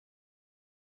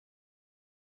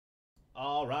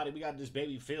Alrighty, we got this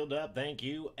baby filled up. Thank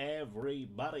you,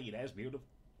 everybody. That's beautiful.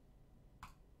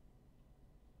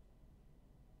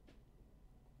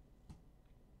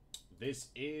 This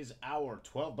is our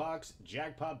 12-box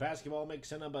jackpot basketball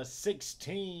mix number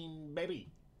 16,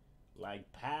 baby.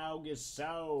 Like Pau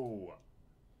Gasol.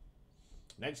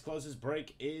 Next closest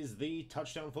break is the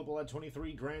touchdown football at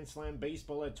 23, Grand Slam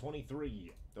baseball at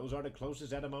 23. Those are the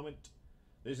closest at the moment.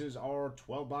 This is our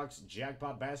 12-box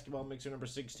jackpot basketball mixer number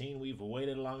 16. We've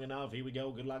waited long enough. Here we go.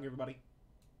 Good luck, everybody.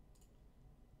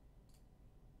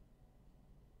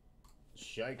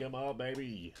 Shake 'em up,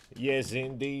 baby. Yes,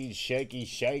 indeed. Shaky,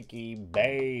 shaky,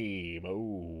 babe.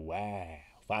 Oh, wow.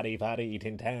 Fighty, fighty,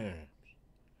 10 times.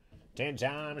 10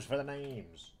 times for the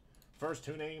names. First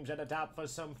two names at the top for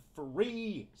some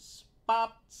free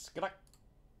spots. Good luck.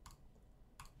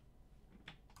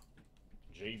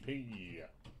 JP.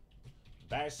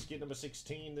 Basket number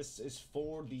 16. This is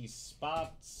for the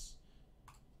spots.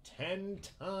 10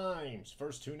 times.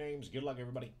 First two names. Good luck,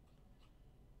 everybody.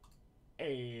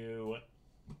 1,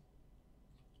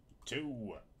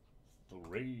 2,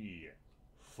 3,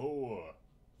 4,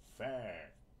 5,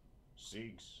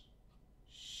 6,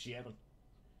 7,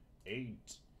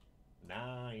 8,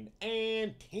 9,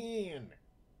 and 10.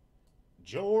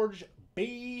 George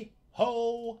B.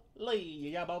 Holy.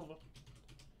 You got both of them.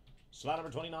 Slot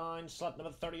number 29, slot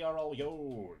number 30 are all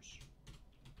yours.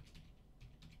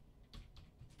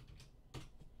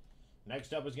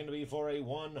 Next up is going to be for a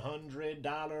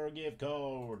 $100 gift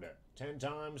card. 10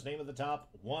 times, name of the top,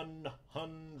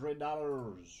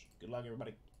 $100. Good luck,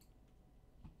 everybody.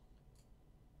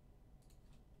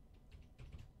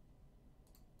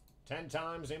 Ten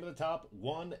times, name of the top,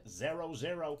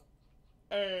 100.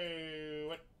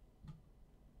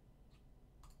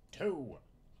 2,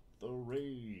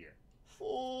 3,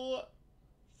 4,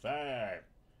 5,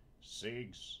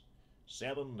 6,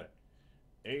 7,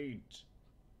 8,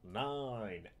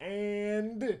 9,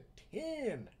 and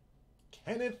 10.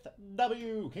 Kenneth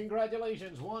W.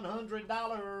 Congratulations,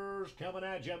 $100 coming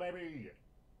at you, baby.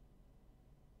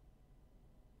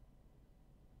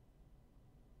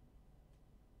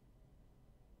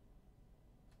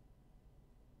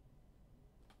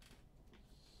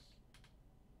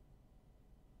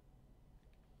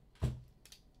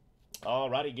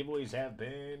 Alrighty, giveaways have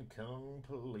been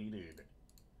completed.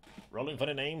 Rolling for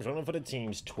the names, rolling for the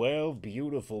teams. 12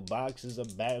 beautiful boxes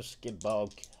of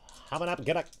basketball coming up.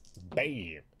 Good luck.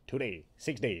 Bam. Today,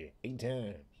 6 day, 8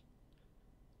 times.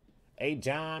 8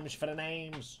 times for the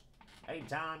names. 8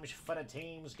 times for the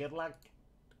teams. Good luck,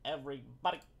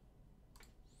 everybody.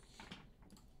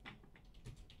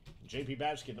 JP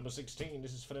basket number 16.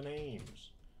 This is for the names.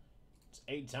 It's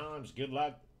 8 times. Good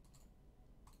luck.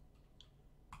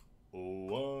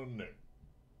 1,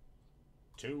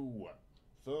 2,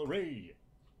 3,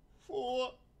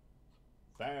 4,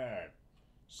 5,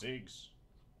 6,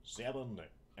 7,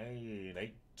 and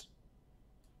 8.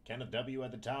 Kenneth W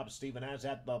at the top, Stephen S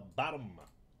at the bottom.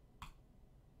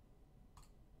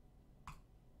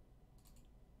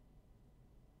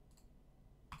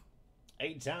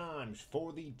 Eight times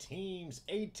for the teams.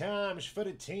 8 times for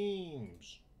the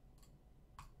teams.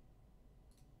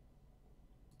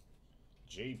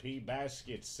 JP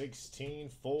basket 16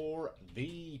 for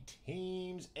the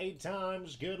teams. 8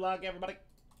 times. Good luck, everybody.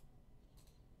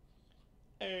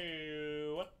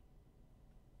 1,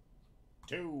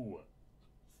 2,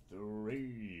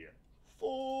 3,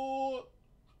 4,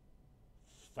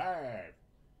 5,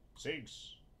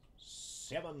 6,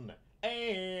 7,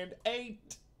 and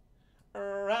 8.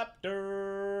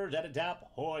 Raptors at the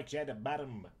top, Hawks at the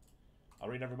bottom. I'll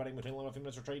read everybody between 11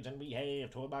 minutes for trades, and we have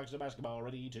 12 boxes of basketball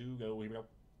ready to go. Here we go.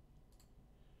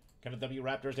 Kenneth W.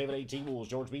 Raptors, David A. T-Wolves,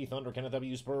 George B. Thunder, Kenneth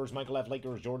W. Spurs, Michael F.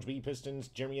 Lakers, George B. Pistons,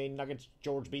 Jeremy A. Nuggets,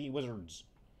 George B. Wizards,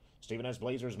 Stephen S.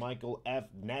 Blazers, Michael F.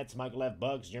 Nets, Michael F.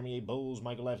 Bucks, Jeremy A. Bulls,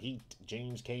 Michael F. Heat,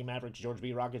 James K. Mavericks, George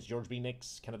B. Rockets, George B.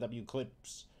 Knicks, Kenneth W.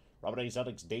 Clips, Robert A.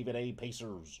 Celtics, David A.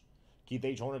 Pacers, Keith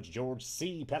H. Hornets, George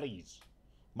C. Pellies,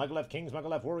 Michael F. Kings,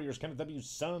 Michael F. Warriors, Kenneth W.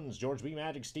 Suns, George B.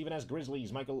 Magic, Stephen S.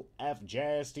 Grizzlies, Michael F.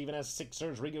 Jazz, Stephen S.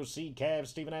 Sixers, Rigo C. Cavs,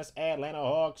 Stephen S. Atlanta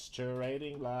Hawks,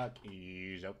 trading block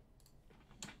is up.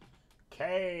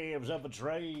 Cavs up a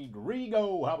trade.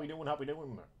 Rigo, how we doing, how we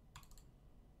doing?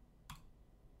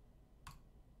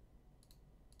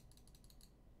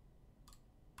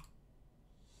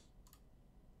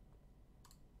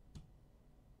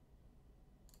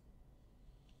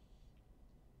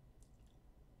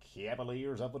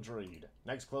 Cavaliers up a trade.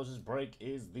 Next closest break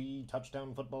is the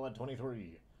touchdown football at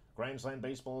 23. Grand Slam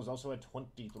baseball is also at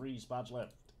 23 spots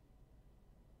left.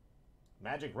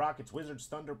 Magic, Rockets, Wizards,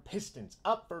 Thunder, Pistons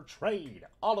up for trade.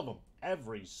 All of them.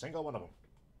 Every single one of them.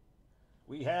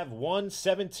 We have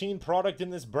 117 product in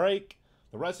this break.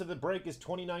 The rest of the break is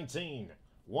 2019.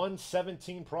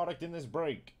 117 product in this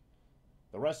break.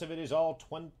 The rest of it is all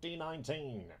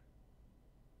 2019.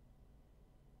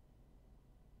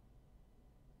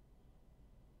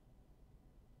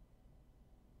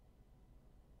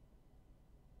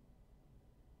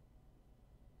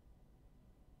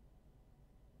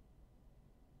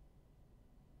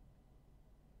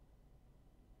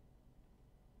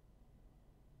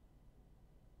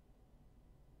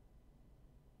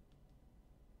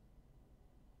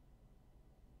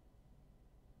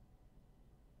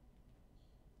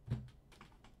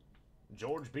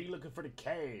 George B looking for the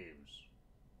Caves.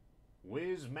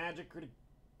 Wiz or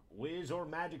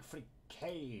Magic for the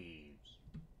Caves.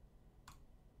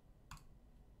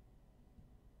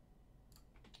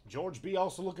 George B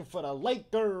also looking for the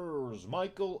Lakers.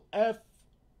 Michael F.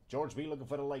 George B looking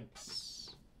for the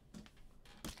Lakes.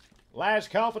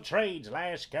 Last call for trades.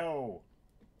 Last go.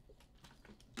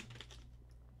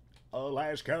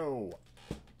 Last go.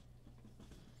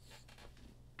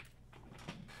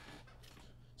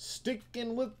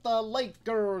 Sticking with the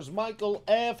Lakers, Michael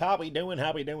F. How we doing?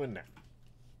 How we doing?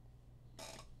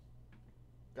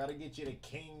 Gotta get you the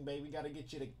king, baby. Gotta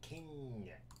get you the king.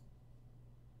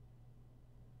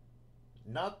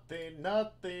 Nothing,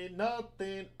 nothing,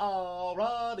 nothing.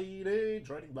 Alrighty, the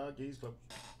trading block is closed.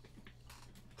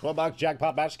 12-box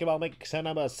jackpot basketball mix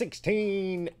number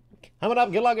 16. Coming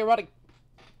up. Good luck, everybody.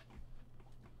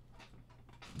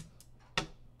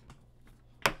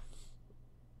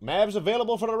 Mavs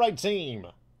available for the right team.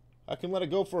 I can let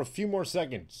it go for a few more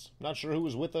seconds. Not sure who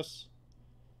was with us.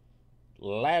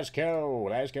 Let's go.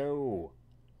 Let's go.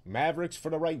 Mavericks for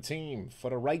the right team.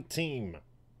 For the right team.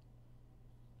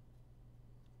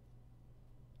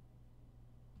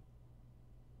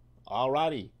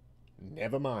 Alrighty.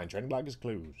 Never mind. Trading block is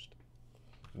closed.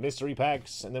 Mystery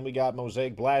packs. And then we got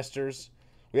Mosaic Blasters.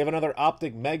 We have another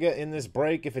Optic Mega in this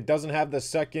break. If it doesn't have the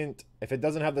second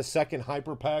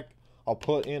Hyper Pack, I'll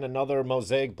put in another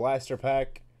Mosaic Blaster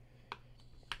pack.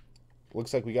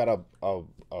 Looks like we got a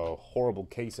horrible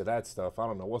case of that stuff. I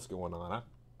don't know what's going on,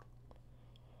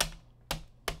 huh?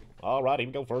 Alright, here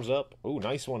we go. First up. Ooh,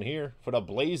 nice one here. For the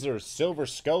Blazers, Silver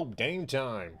Scope, Game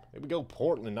Time. Here we go,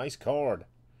 Portland. Nice card.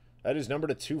 That is number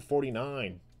to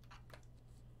 249.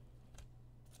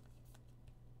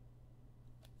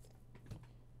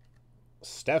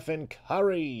 Stephen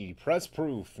Curry, press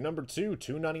proof, number 2,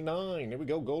 299. Here we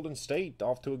go, Golden State,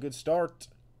 off to a good start.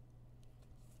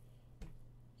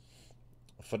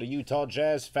 For the Utah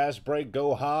Jazz, fast break,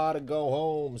 go hard or go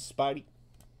home, Spidey.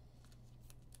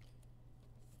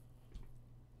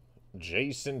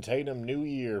 Jason Tatum, New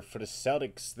Year for the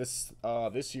Celtics.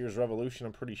 This year's Revolution,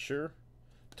 I'm pretty sure.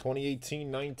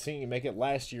 2018-19, make it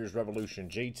last year's Revolution.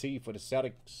 JT for the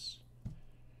Celtics.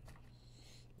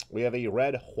 We have a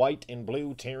red, white, and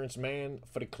blue Terrence Mann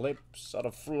for the Clips out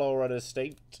of Florida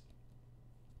State.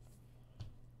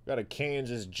 Got a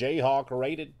Kansas Jayhawk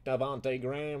rated Devontae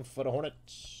Graham for the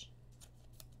Hornets.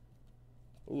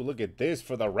 Ooh, look at this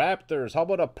for the Raptors. How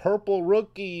about a purple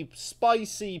rookie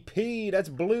Spicy P? That's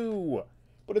blue,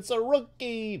 but it's a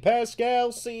rookie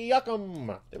Pascal Siakam.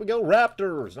 There we go,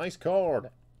 Raptors. Nice card.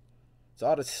 It's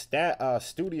out of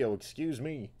studio, excuse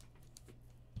me.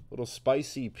 Little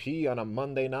Spicy P on a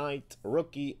Monday night.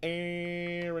 Rookie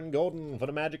Aaron Golden for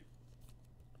the Magic.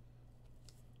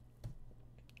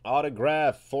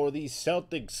 Autograph for the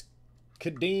Celtics.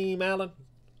 Kadeem Allen.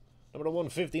 Number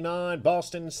 159,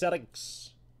 Boston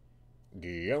Celtics.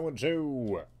 Going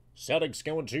to Celtics,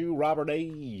 going to Robert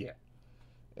A.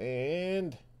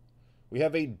 And we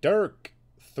have a Dirk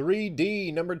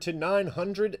 3D, number to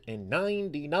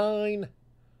 999.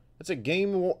 That's a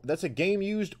game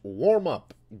used warm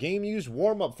up. Game used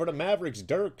warm up for the Mavericks.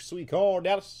 Dirk, sweet card.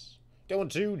 Dallas. Going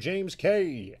to James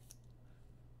K.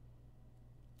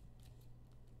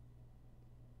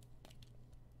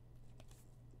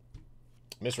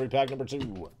 Mystery pack number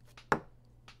 2.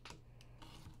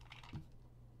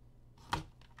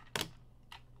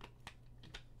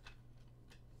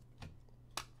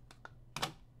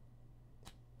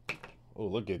 Oh,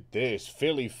 look at this.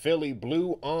 Philly,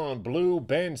 blue on blue.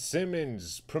 Ben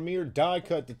Simmons. Premier die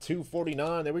cut to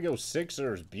 249. There we go,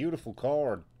 Sixers. Beautiful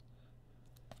card.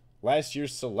 Last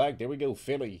year's select. There we go,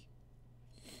 Philly.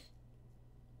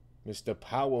 Mr.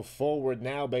 Power Forward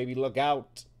now, baby. Look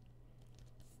out.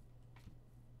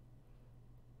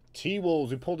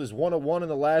 T-Wolves, we pulled his 101 in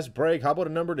the last break. How about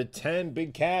a number to 10?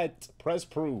 Big Cat. Press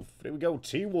proof. There we go,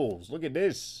 T-Wolves. Look at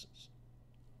this.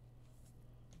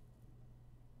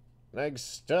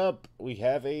 Next up, we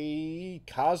have a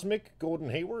Cosmic Gordon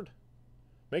Hayward.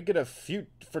 Make it a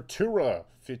Futura.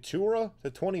 Futura to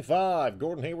 25.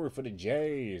 Gordon Hayward for the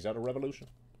Jays. Out of Revolution.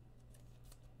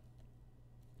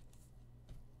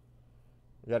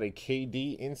 We got a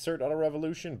KD insert out of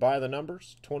Revolution. By the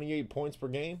numbers. 28 points per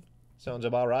game. Sounds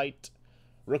about right.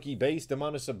 Rookie base.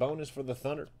 Demonis Sabonis for the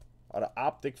Thunder. Out of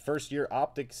Optic. First year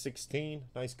Optic 16.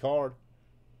 Nice card.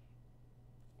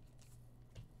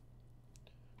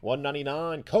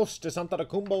 199. Costas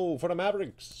Antetokounmpo for the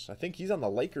Mavericks. I think he's on the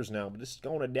Lakers now, but this is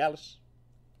going to Dallas.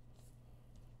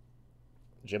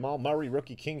 Jamal Murray,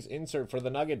 rookie Kings insert for the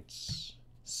Nuggets.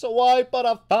 Swipe out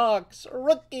of Fox,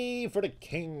 rookie for the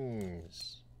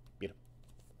Kings. Beautiful.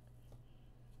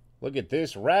 Look at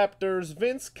this. Raptors,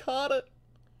 Vince Carter.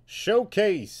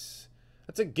 Showcase.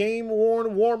 That's a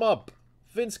game-worn warm-up.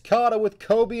 Vince Carter with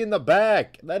Kobe in the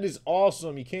back. That is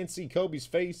awesome. You can't see Kobe's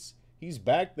face. He's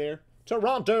back there.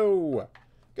 Toronto.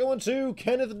 Going to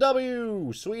Kenneth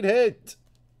W. Sweet hit.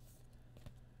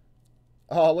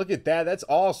 Oh, look at that. That's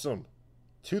awesome.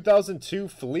 2002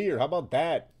 Fleer. How about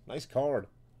that? Nice card.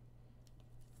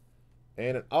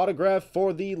 And an autograph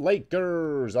for the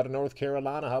Lakers out of North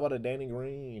Carolina. How about a Danny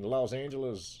Green? Los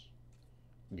Angeles.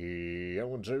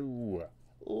 Going to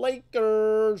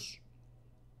Lakers.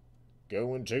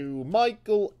 Going to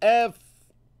Michael F.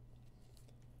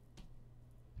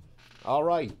 All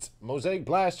right. Mosaic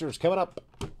Blasters coming up.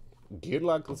 Good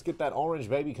luck. Let's get that orange,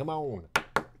 baby. Come on.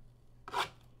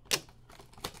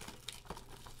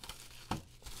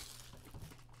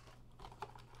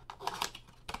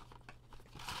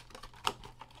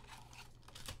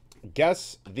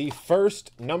 Guess the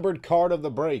first numbered card of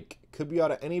the break. Could be out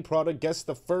of any product. Guess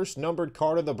the first numbered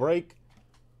card of the break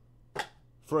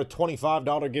for a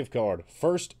 $25 gift card.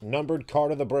 First numbered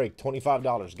card of the break.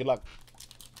 $25. Good luck.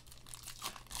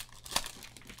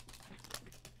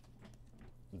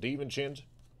 DiVincenzo.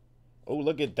 Oh,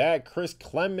 look at that. Chris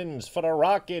Clemens for the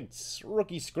Rockets.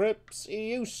 Rookie scripts.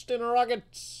 Houston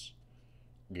Rockets.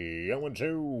 Going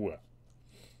to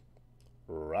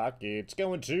Rockets.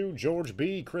 Going to George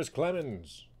B. Chris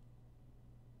Clemens.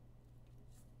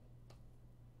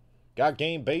 Got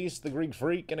game base, the Greek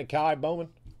Freak, and a Kai Bowman.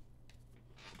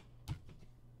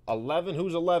 11.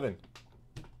 Who's 11?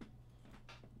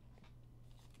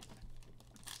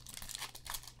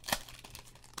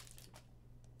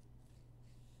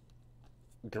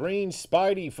 Green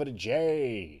Spidey for the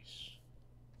Jays.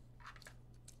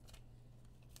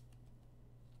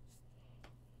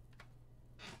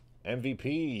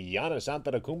 MVP Giannis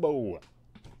Antetokounmpo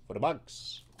for the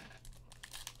Bucks.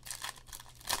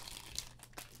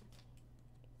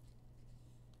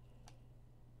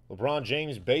 LeBron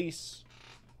James base.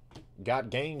 Got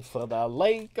game for the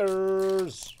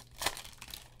Lakers.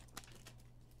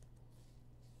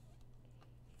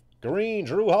 Green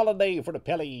Drew Holiday for the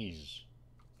Pellies.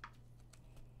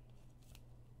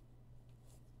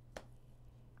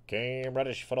 Cam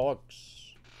Reddish for the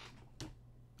Hawks.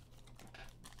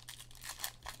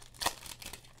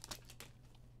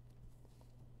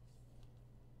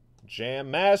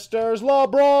 Jam Masters,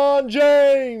 LeBron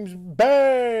James.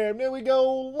 Bam! There we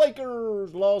go.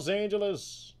 Lakers, Los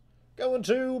Angeles. Going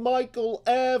to Michael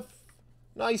F.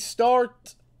 Nice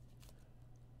start.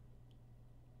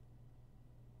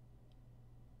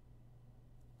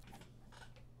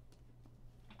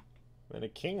 And the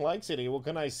King likes it. What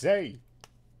can I say?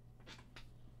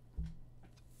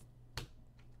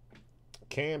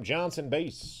 Cam Johnson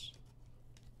base.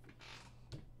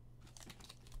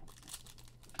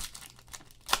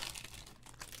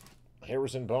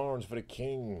 Harrison Barnes for the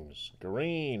Kings.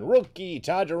 Green. Rookie.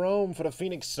 Ty Jerome for the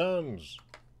Phoenix Suns.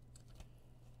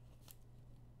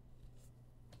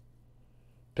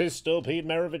 Pistol. Pete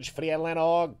Maravich for the Atlanta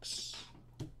Hawks.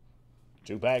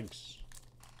 2 bags.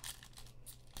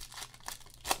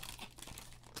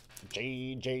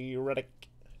 J.J. Redick.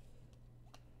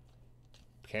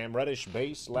 Cam Reddish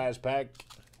base. Last pack.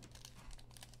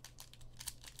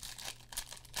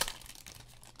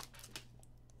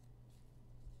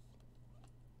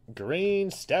 Green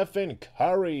Stephen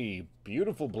Curry.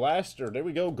 Beautiful blaster. There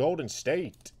we go. Golden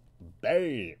State.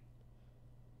 Bam.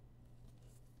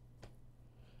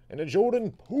 And a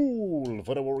Jordan Poole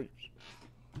for the Warriors.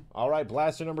 All right,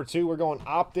 blaster number 2. We're going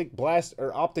Optic Blast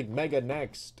or Optic Mega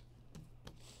next.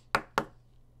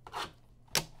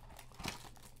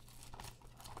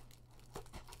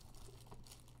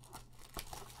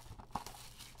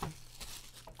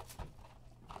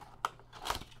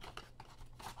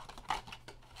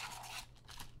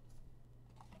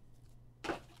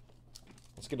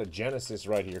 Get a Genesis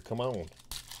right here. Come on.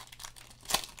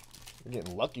 We're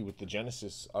getting lucky with the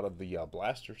Genesis out of the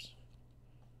blasters.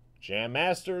 Jam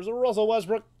Masters, Russell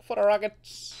Westbrook for the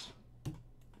Rockets.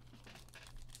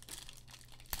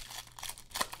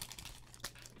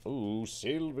 Ooh,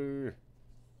 silver.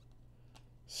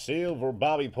 Silver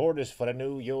Bobby Portis for the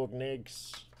New York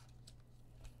Knicks.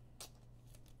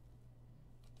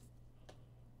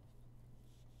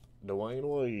 Dwayne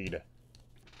Wade.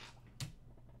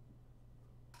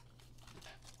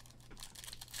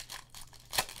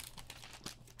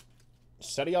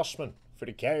 Cedi Osman for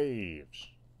the Caves.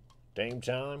 Dame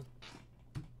time.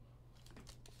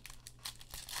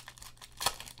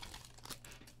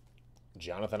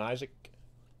 Jonathan Isaac.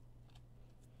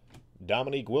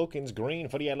 Dominique Wilkins, green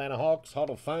for the Atlanta Hawks,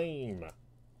 Hall of Fame.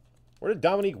 Where did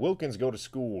Dominique Wilkins go to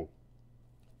school?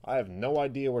 I have no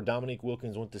idea where Dominique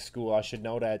Wilkins went to school. I should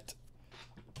know that.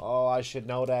 Oh, I should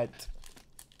know that.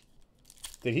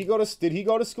 Did he go to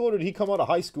school or did he come out of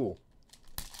high school?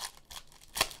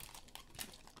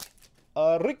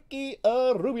 Ricky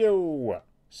Rubio.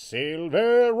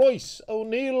 Silver Royce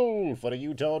O'Neal for the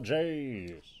Utah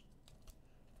Jazz.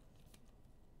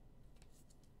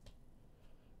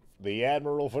 The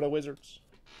Admiral for the Wizards.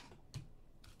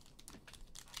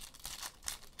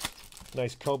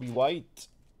 Nice Kobe White.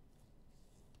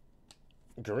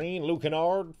 Green Luke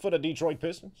Kennard for the Detroit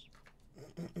Pistons.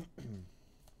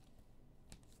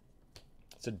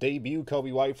 It's a debut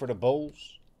Kobe White for the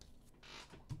Bulls.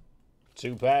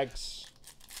 2 packs.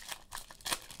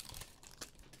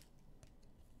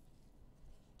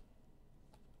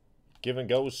 Give and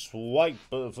go swipe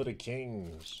for the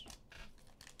Kings.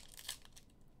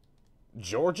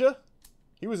 Georgia?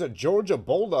 He was a Georgia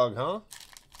Bulldog, huh?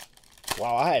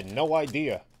 Wow, I had no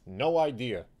idea. No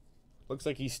idea. Looks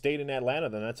like he stayed in Atlanta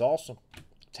then. That's awesome.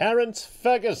 Terrence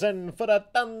Ferguson for the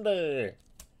Thunder.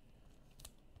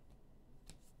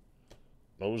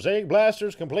 Mosaic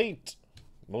Blasters complete.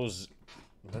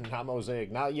 Not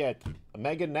Mosaic. Not yet.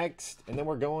 Mega next. And then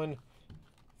we're going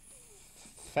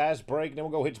fast break. Then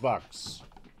we'll go Hitchbox.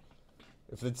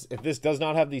 If this does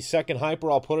not have the second hyper,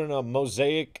 I'll put in a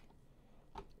Mosaic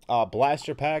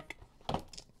blaster pack.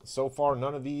 So far,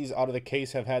 none of these out of the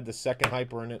case have had the second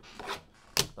hyper in it.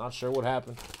 Not sure what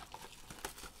happened.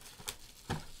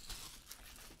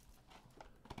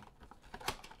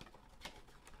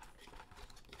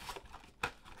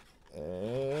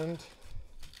 And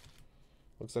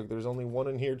looks like there's only one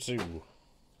in here too.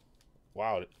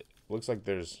 Wow, it looks like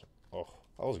there's... Oh,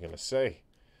 I was going to say.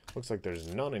 Looks like there's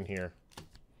none in here.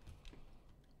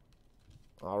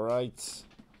 All right.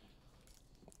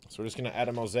 So we're just going to add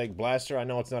a Mosaic Blaster. I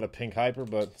know it's not a pink hyper,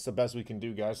 but it's the best we can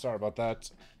do, guys. Sorry about that.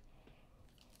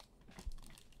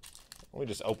 Let me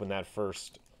just open that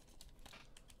first.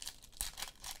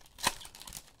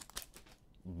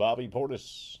 Bobby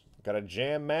Portis. Got a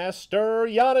Jam Master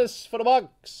Giannis for the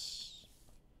Bucks.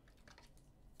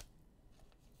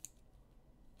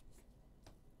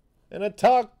 And a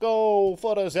Taco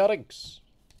for the Celtics.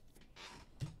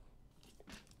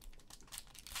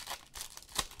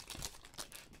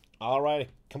 Alright,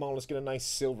 come on, let's get a nice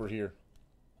silver here.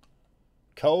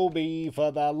 Kobe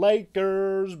for the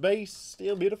Lakers base.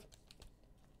 Still beautiful.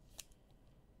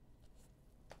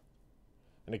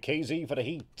 And a KZ for the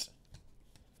Heat.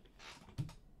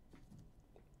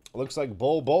 Looks like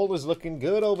Bol Bol is looking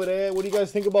good over there. What do you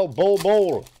guys think about Bol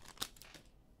Bol?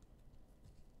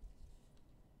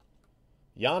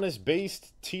 Giannis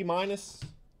based T-.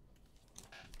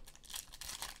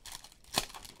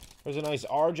 There's a nice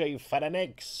RJ for the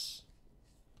Knicks.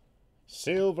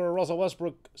 Silver Russell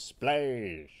Westbrook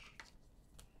splash.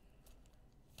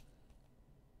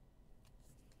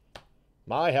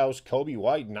 My House Kobe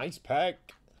White, nice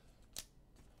pack.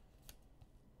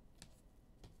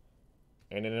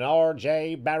 And an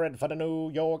RJ Barrett for the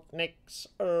New York Knicks.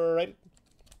 Alright.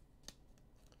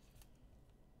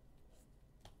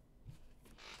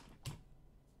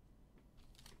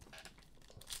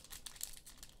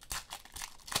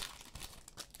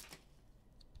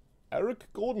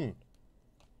 Eric Gordon.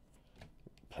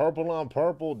 Purple on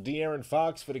purple, De'Aaron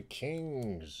Fox for the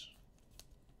Kings.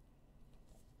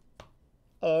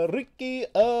 Ricky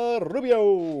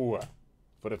Rubio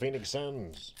for the Phoenix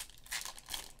Suns.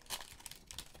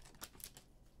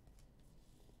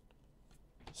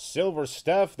 Silver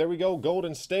Steph, there we go,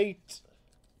 Golden State.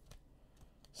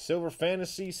 Silver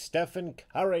Fantasy, Stephen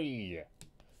Curry.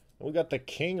 And we got the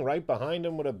King right behind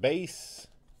him with a base.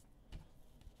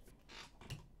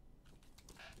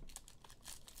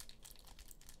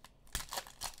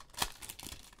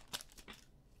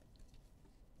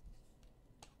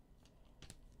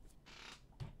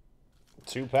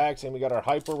 Two packs, and we got our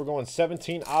hyper. We're going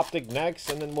 17 optic next,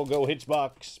 and then we'll go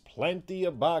Hitchbox. Plenty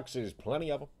of boxes,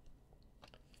 plenty of them.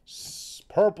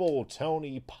 Purple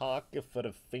Tony Pocket for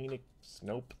the Phoenix.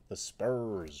 Nope, the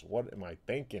Spurs. What am I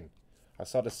thinking? I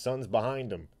saw the Suns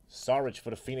behind him. Sarich for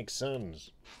the Phoenix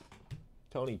Suns.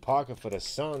 Tony Parker for the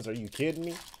Suns. Are you kidding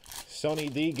me? Sonny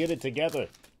D, get it together.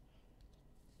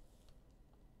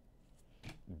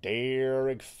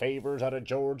 Derek Favors out of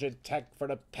Georgia Tech for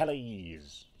the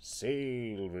Pellies.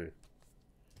 Silver.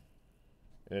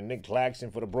 And Nick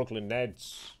Claxton for the Brooklyn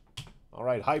Nets. All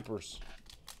right, Hypers.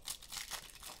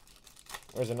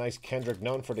 There's a nice Kendrick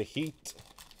Nunn for the Heat.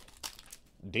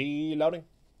 D loading.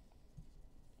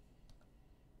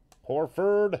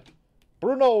 Horford.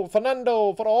 Bruno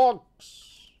Fernando for the Hawks.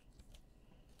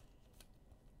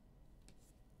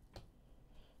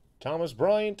 Thomas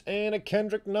Bryant and a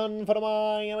Kendrick Nunn for the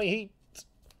Miami Heat.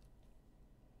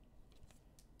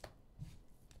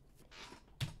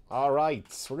 All right,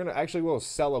 we're going to actually we'll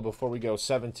sell it before we go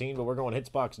 17, but we're going hits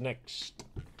box next.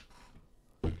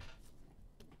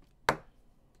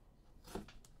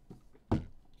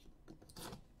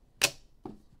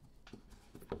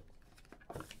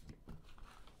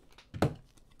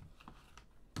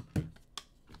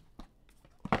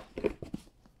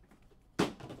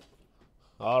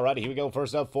 Alrighty, here we go.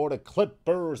 First up for the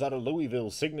Clippers out of Louisville.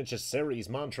 Signature Series,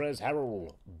 Montrezl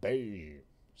Harrell. Bay.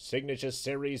 Signature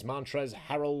Series, Montrezl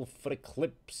Harrell for the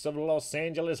Clips of Los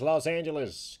Angeles, Los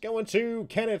Angeles. Going to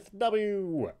Kenneth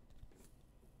W.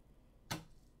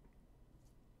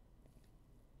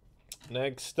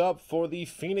 Next up for the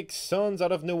Phoenix Suns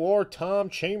out of New Orleans, Tom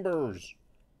Chambers.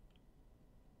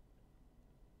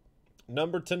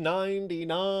 Number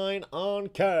 /99 on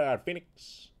card,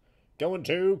 Phoenix. Going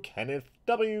to Kenneth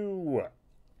W.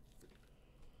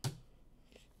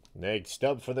 Next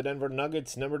up for the Denver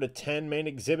Nuggets, number /10 main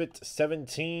exhibit,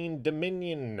 17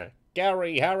 Dominion,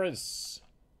 Gary Harris.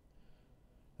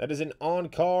 That is an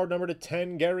on-card, number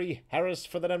 /10, Gary Harris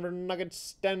for the Denver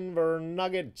Nuggets. Denver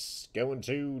Nuggets going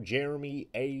to Jeremy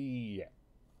A.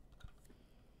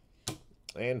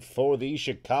 And for the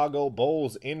Chicago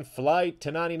Bulls, in flight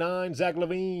 /99, Zach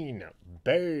LaVine.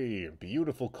 Bay,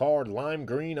 beautiful card, lime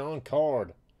green on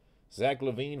card. Zach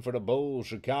LaVine for the Bulls,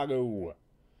 Chicago.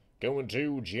 Going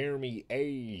to Jeremy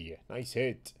A. Nice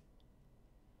hit.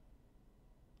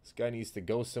 This guy needs to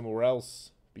go somewhere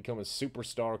else. Become a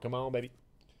superstar. Come on, baby.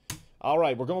 All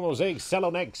right, we're going Mosaic Cello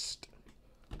next.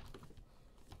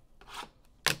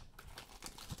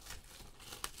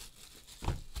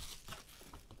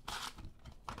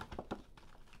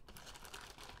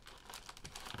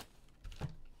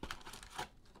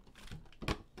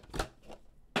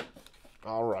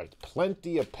 All right,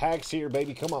 plenty of packs here,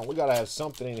 baby. Come on, we got to have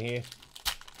something in here.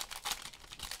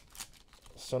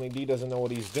 Sonny D doesn't know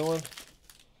what he's doing.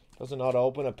 Doesn't know how to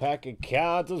open a pack of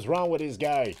cards. What's wrong with this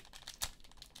guy?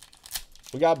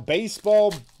 We got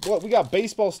baseball. What? We got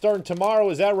baseball starting tomorrow.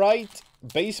 Is that right?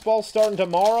 Baseball starting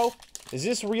tomorrow? Is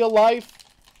this real life?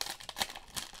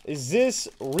 Is this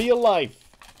real life?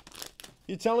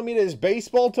 You telling me there's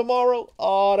baseball tomorrow?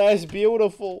 Oh, that's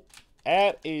beautiful.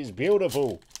 That is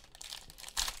beautiful.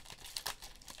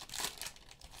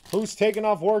 Who's taking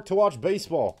off work to watch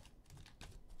baseball?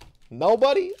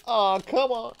 Nobody? Oh,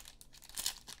 come on.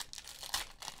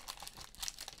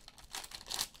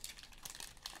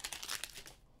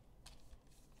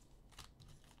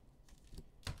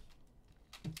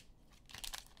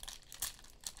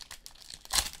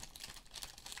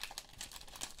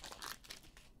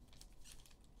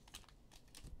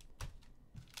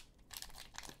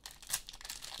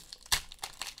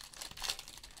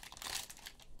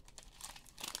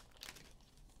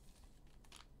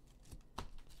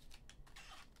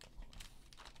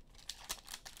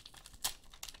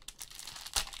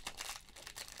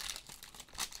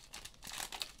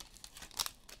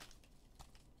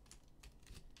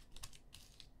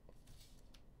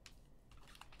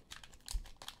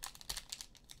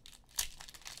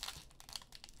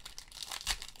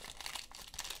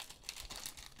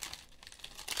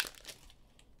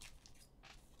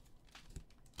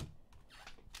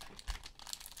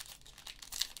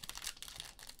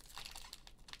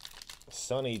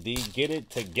 Sonny D, get it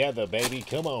together, baby.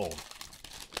 Come on.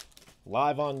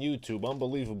 Live on YouTube.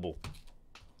 Unbelievable.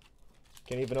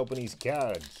 Can't even open these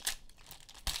cards.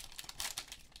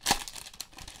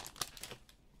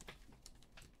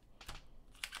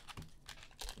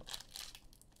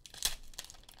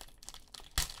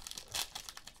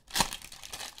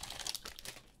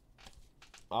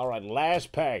 All right,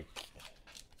 last pack.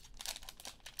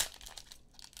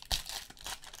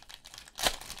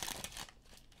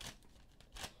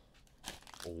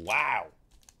 Wow.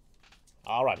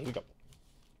 All right, here we go.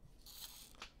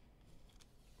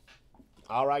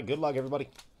 All right, good luck, everybody.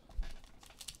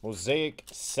 Mosaic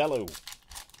Cello.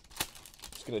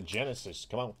 Let's get a Genesis.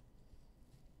 Come on.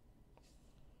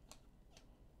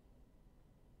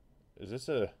 Is this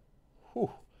a...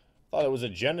 Whew. Thought it was a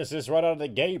Genesis right out of the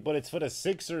gate, but it's for the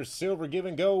Sixers. Silver give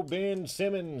and go. Ben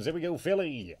Simmons. Here we go,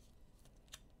 Philly.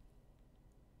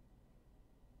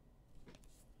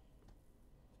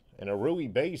 And a Rui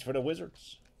base for the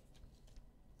Wizards.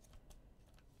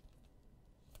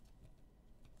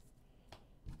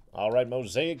 All right,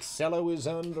 Mosaic Cello is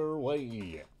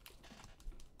underway.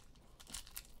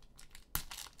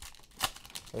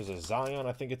 There's a Zion.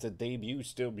 I think it's a debut.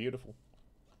 Still beautiful.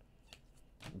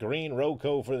 Green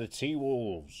Rocco for the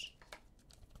T-Wolves.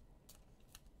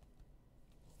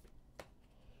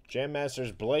 Jam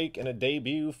Masters Blake and a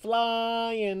debut.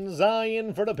 Flying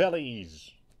Zion for the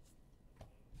Pellies.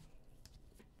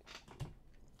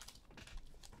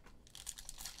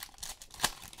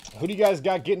 Who do you guys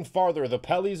got getting farther? The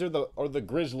Pellies or the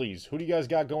Grizzlies? Who do you guys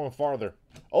got going farther?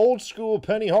 Old school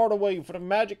Penny Hardaway for the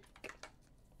Magic.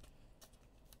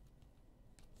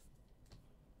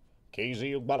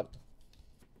 KZ Ugbala.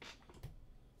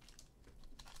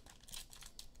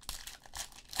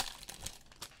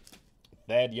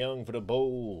 Thad Young for the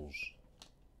Bulls.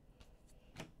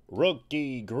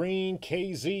 Rookie green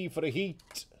KZ for the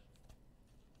Heat.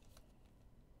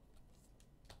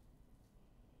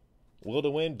 Will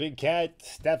to win, Big Cat,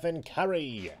 Stephen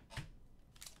Curry.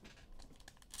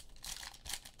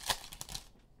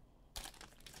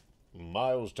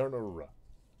 Miles Turner.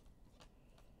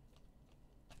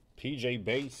 PJ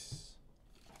Base.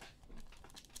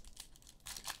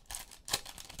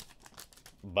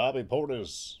 Bobby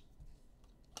Portis.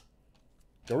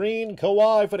 Green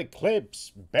Kawhi for the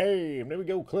Clips. Bam. There we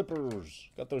go, Clippers.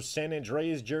 Got those San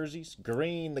Andreas jerseys.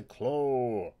 Green the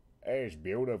Claw. That's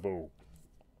beautiful.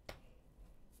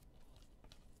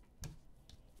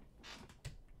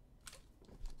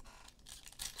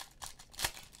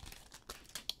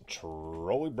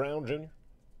 Troy Brown Jr.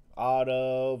 out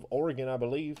of Oregon, I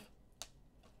believe.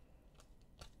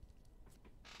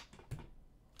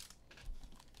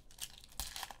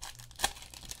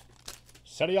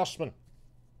 Cedi Osman.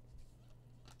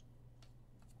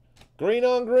 Green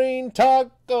on green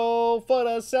taco for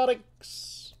the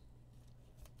Celtics.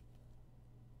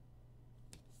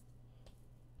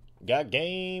 Got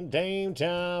game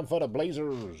time for the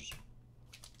Blazers.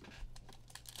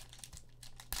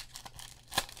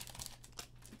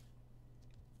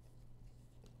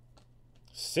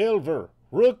 Silver,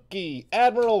 rookie,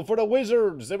 Admiral for the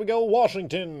Wizards. There we go,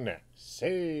 Washington.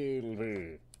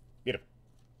 Silver. Beautiful.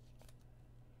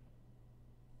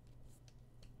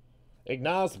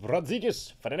 Ignaz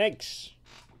Brazdeikis for the Knicks.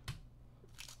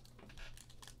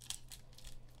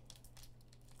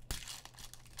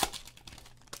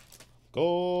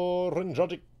 Goran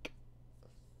Dragic.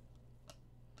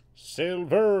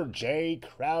 Silver, Jay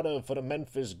Crowder for the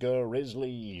Memphis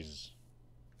Grizzlies.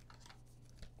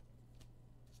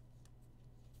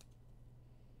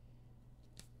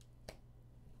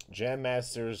 Jam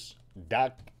Masters,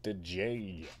 Dr.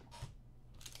 J.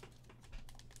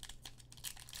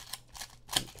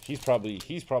 He's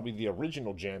probably the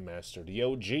original Jam Master, the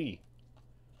OG.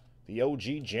 The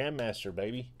OG Jam Master,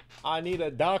 baby. I need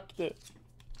a doctor.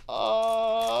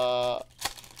 Josh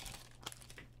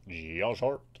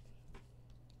Hart.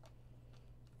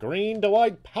 Green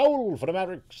Dwight Powell for the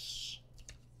Mavericks.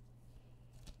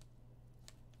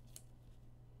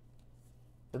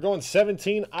 We're going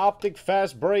 17 Optic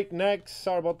Fast Break next.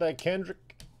 Sorry about that, Kendrick.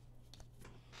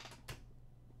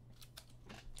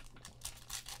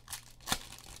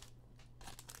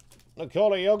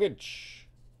 Nikola Jokic.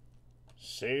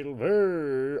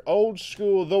 Silver. Old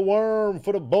school. The Worm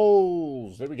for the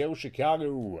Bulls. There we go,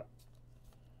 Chicago.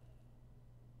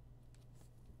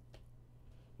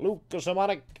 Lucas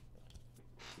Amanek.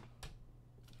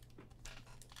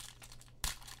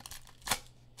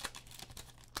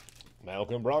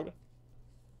 Malcolm Brogdon.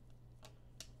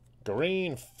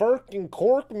 Green Firkin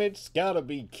Korkmaz. Gotta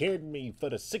be kidding me for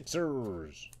the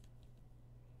Sixers.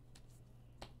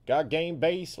 Got game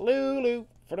base. Lulu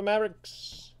for the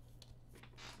Mavericks.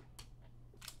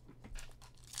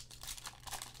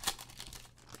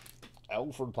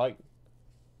 Alfred Payton.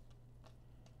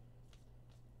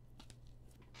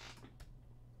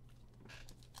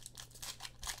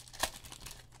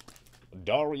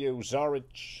 Dario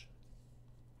Saric.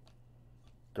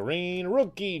 Green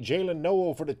rookie, Jalen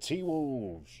Noel for the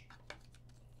T-Wolves.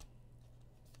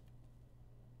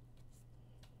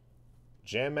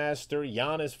 Jam Master,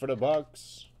 Giannis for the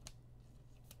Bucks.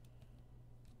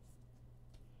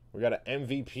 We got an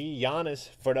MVP, Giannis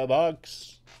for the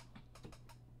Bucks.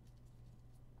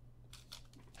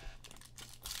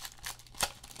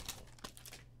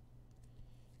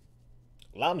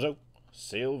 Lonzo,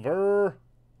 silver.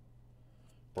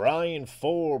 Brian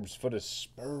Forbes for the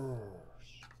Spurs.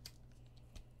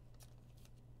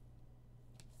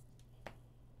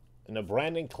 And the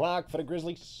Brandon Clark for the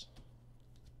Grizzlies.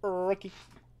 Rookie.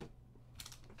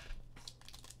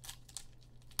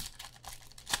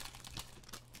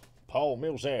 Paul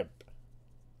Millsap.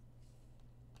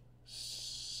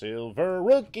 Silver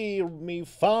rookie, me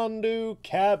fondue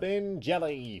cabin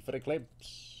jelly for the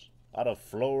Clips out of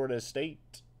Florida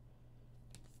State.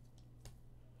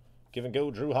 Give and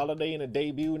go Drew Holiday in a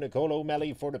debut. Nicole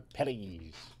O'Malley for the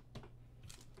Pellies.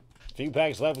 Few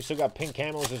packs left. We still got pink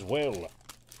camos as well.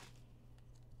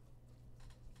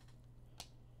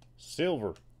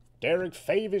 Silver, Derek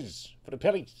Favors for the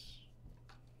Pellies.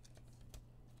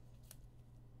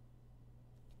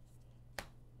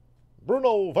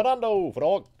 Bruno Fernando for the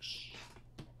Hawks.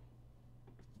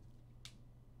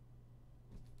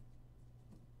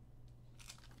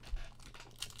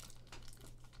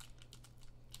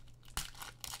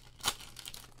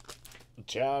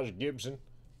 Josh Gibson.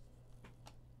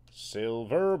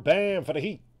 Silver Bam for the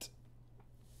Heat.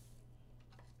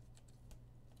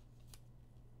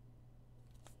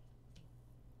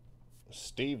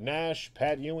 Steve Nash,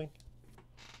 Pat Ewing.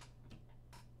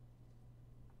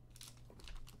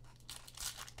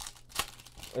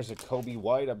 There's a Kobe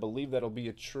White. I believe that'll be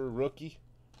a true rookie.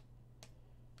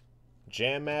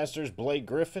 Jam Masters, Blake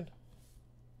Griffin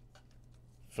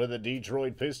for the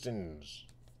Detroit Pistons.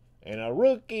 And a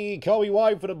rookie, Kobe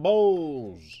White for the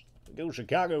Bulls. Go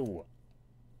Chicago.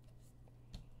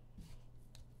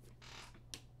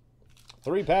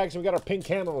 3 packs, and we got our pink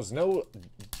camos. No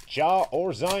Ja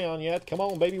or Zion yet. Come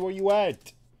on, baby, where you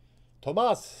at?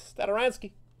 Tomas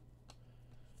Stadaransky.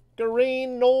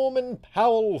 Green Norman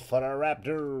Powell for the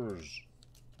Raptors.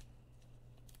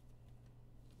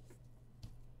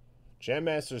 Jam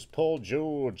Masters, Paul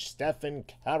George, Stephen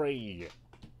Curry.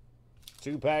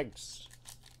 2 packs.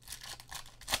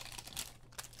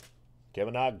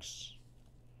 Kevin Knox.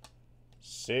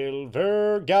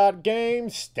 Silver God Game,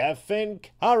 Stephen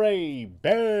Curry.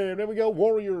 Bam! There we go,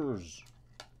 Warriors.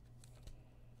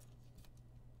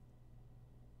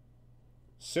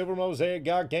 Silver Mosaic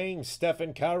God Game,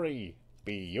 Stephen Curry.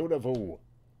 Beautiful.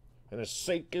 And a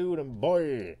Sekou and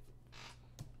boy.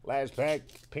 Last pack,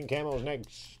 pink camos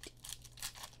next.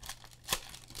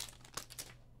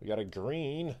 We got a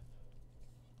green.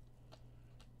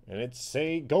 And it's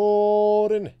a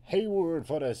Gordon Hayward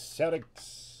for the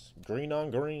Celtics. Green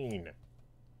on green.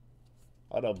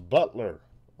 Out of Butler.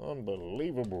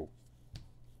 Unbelievable.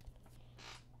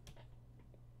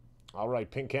 All right,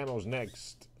 pink camos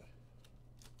next.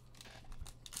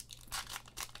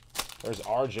 There's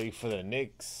RJ for the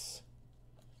Knicks.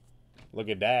 Look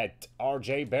at that.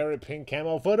 RJ Barrett, pink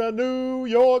camo for the New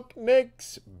York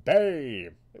Knicks. Bam.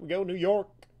 There we go, New York.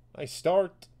 Nice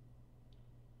start.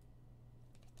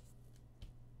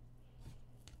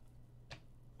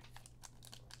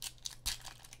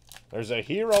 There's a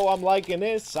hero. I'm liking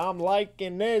this. I'm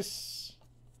liking this.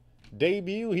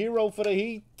 Debut hero for the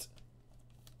Heat.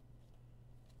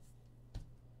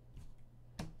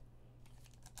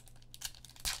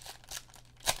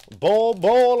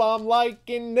 Ball, I'm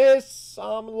liking this.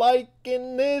 I'm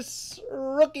liking this.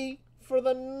 Rookie for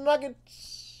the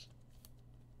Nuggets.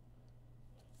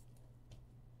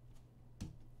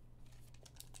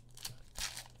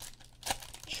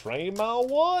 Tremont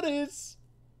Waters.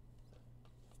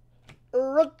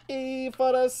 Rookie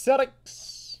for the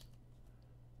Celtics.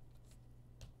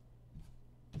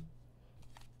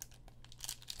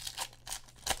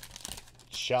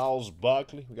 Charles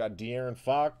Barkley. We got De'Aaron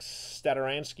Fox,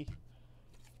 Stadaransky.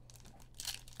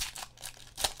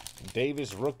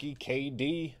 Davis rookie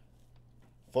KD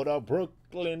for the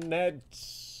Brooklyn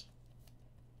Nets.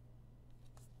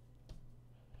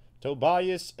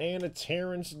 Tobias and a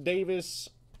Terrence Davis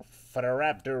for the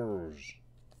Raptors.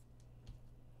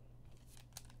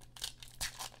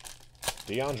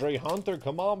 DeAndre Hunter,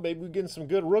 come on, baby. We're getting some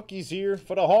good rookies here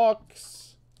for the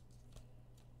Hawks.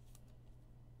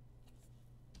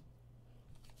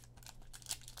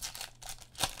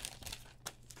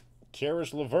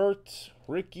 Karis LeVert,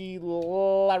 Ricky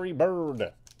Larry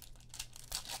Bird.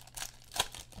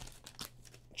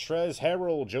 Trez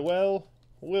Harrell, Joel,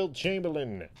 Wilt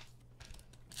Chamberlain.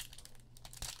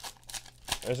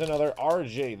 There's another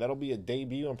RJ. That'll be a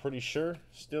debut, I'm pretty sure.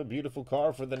 Still beautiful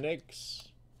card for the Knicks.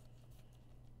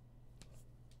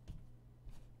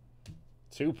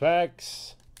 2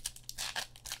 packs.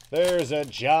 There's a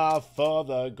job for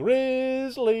the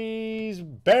Grizzlies.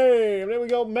 Bam! There we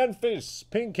go, Memphis.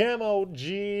 Pink camo,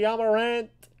 Ja Morant.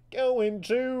 Going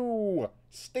to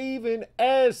Stephen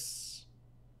S.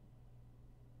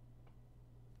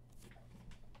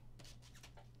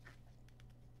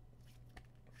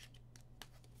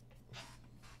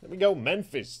 There we go,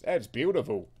 Memphis. That's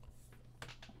beautiful.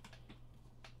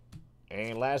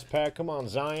 And last pack, come on,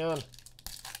 Zion.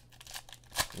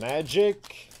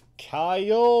 Magic,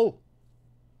 Kyle,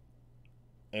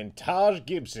 and Taj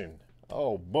Gibson.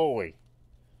 Oh, boy.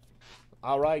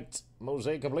 All right,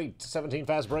 Mosaic complete. 17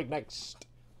 fast break next.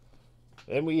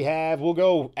 Then we have, we'll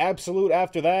go Absolute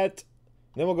after that.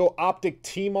 Then we'll go Optic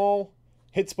T-Mall.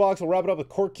 Hitsbox, we'll wrap it up with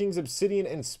Court Kings, Obsidian,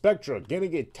 and Spectra. Gonna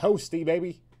get toasty,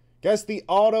 baby. Guess the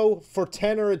auto for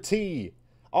 10 or a T.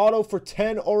 Auto for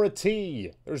 10 or a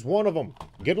T. There's one of them.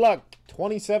 Good luck.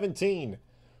 2017.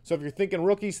 So if you're thinking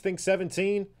rookies, think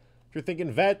 17. If you're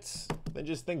thinking vets, then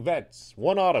just think vets.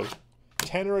 One auto.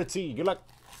 10 or a T. Good luck.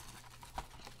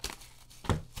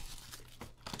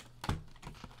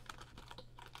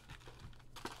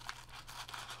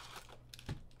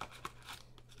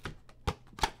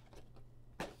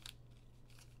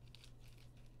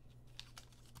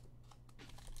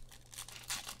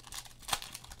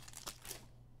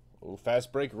 Ooh,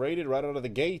 fast break rated right out of the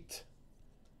gate.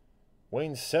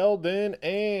 Wayne Selden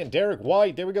and Derek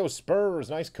White. There we go, Spurs.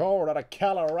 Nice card out of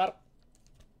Colorado.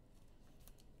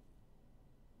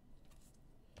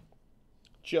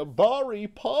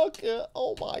 Jabari Parker.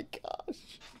 Oh, my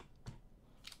gosh.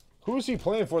 Who is he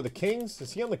playing for? The Kings?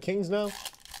 Is he on the Kings now?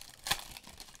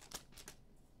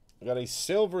 We got a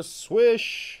silver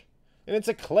swish. And it's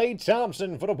a Klay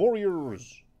Thompson for the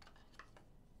Warriors.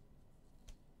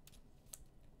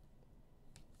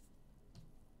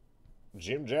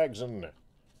 Jim Jackson.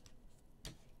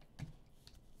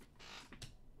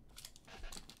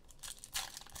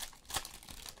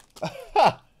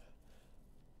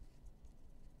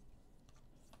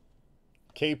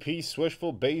 KP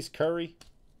Swishful Base Curry.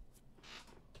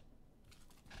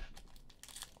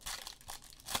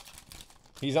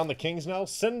 He's on the Kings now.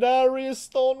 Sendarius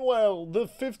Stonewell, the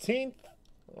 15th.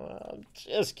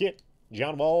 Just kidding.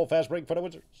 John Wall, fast break for the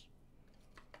Wizards.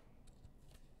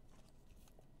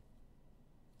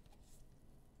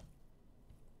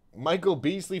 Michael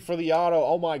Beasley for the auto.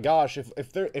 Oh my gosh.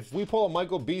 If we pull a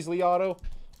Michael Beasley auto,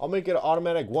 I'll make it an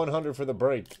automatic 100 for the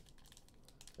break.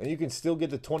 And you can still get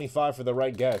the 25 for the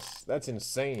right guess. That's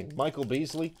insane. Michael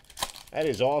Beasley. That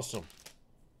is awesome.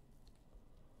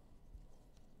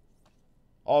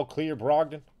 All clear,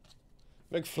 Brogdon.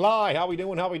 McFly, how we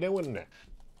doing? How we doing?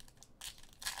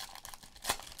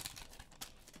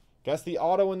 Guess the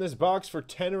auto in this box for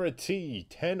 10 or a T.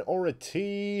 10 or a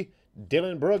T.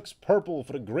 Dylan Brooks, purple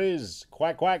for the Grizz.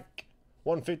 Quack, quack.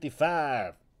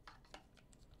 155.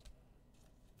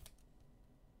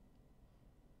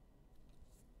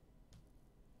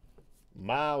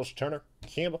 Miles Turner,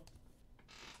 Kimba.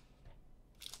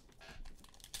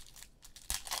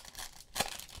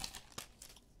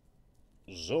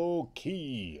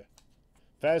 Zoki.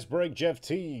 Fast break, Jeff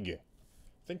Teague.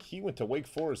 I think he went to Wake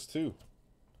Forest, too.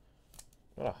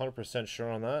 Not 100% sure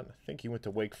on that. I think he went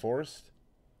to Wake Forest.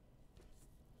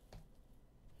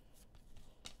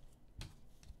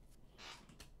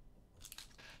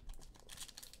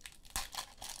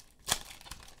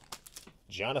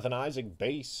 Jonathan Isaac,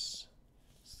 base.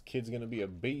 This kid's going to be a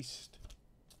beast.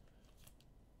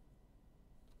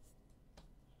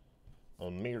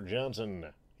 Amir Johnson.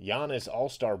 Giannis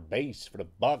All-Star base for the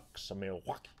Bucks.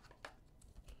 Milwaukee.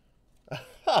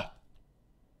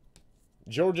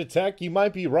 Georgia Tech, you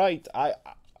might be right. I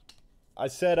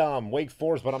said Wake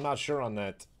Forest, but I'm not sure on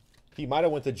that. He might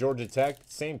have went to Georgia Tech.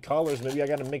 Same colors. Maybe I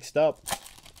got them mixed up.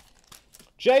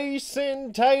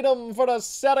 Jason Tatum for the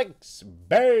Celtics.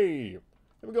 Babe.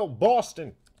 Here we go,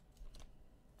 Boston.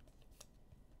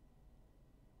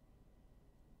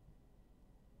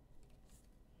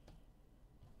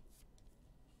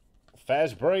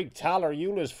 Fast break, Tyler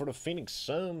Ulis for the Phoenix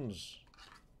Suns.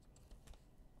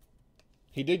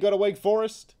 He did go to Wake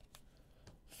Forest.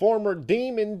 Former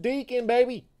Demon Deacon,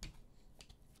 baby.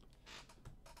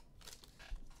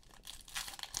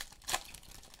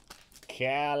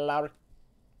 Kyle Lowry.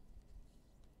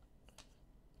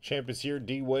 Champions here,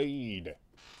 D. Wade.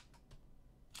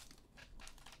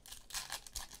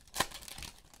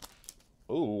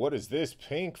 Ooh, what is this?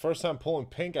 Pink. First time pulling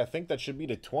pink. I think that should be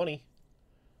the 20.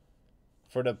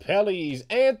 For the Pellies,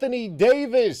 Anthony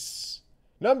Davis.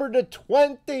 Number to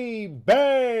 20.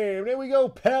 Bam. There we go,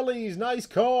 Pellies. Nice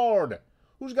card.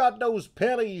 Who's got those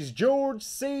Pellies? George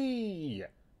C.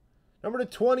 Number to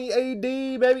 20 AD,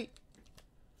 baby.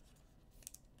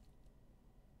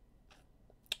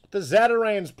 The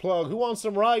Zatarans plug. Who wants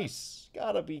some rice?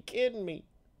 Gotta be kidding me.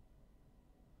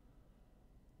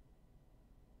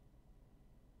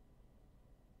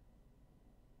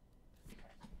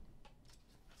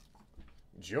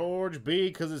 George B,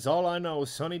 because it's all I know.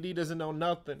 Sonny D doesn't know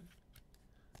nothing.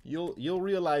 You'll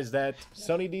realize that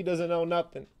Sonny D doesn't know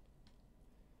nothing.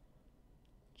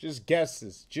 Just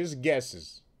guesses. Just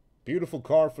guesses. Beautiful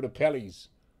card for the Pellies.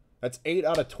 That's 8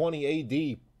 out of 20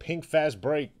 AD. Pink fast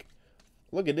break.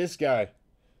 Look at this guy.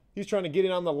 He's trying to get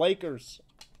in on the Lakers.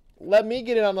 Let me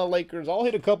get in on the Lakers. I'll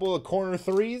hit a couple of corner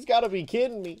threes. Gotta be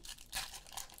kidding me.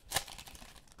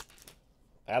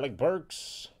 Alec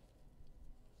Burks.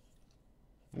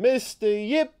 Mr.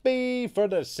 Yippee for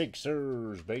the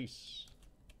Sixers base.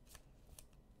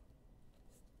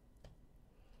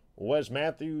 Wes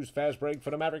Matthews, fast break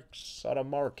for the Mavericks out of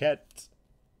Marquette.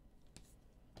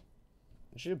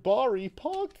 Jabari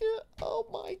Parker. Oh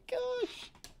my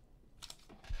gosh.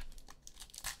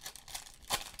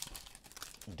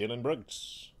 Dylan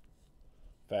Brooks.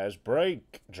 Fast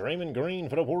break. Draymond Green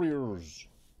for the Warriors.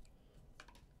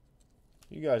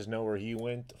 You guys know where he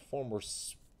went. Former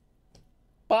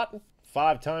spot.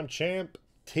 5-time champ.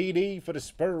 TD for the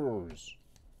Spurs.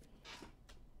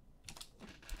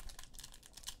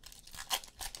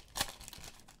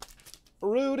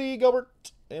 Rudy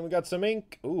Gobert. And we got some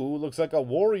ink. Ooh, looks like a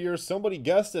Warrior. Somebody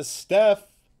guessed a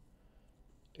Steph.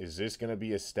 Is this going to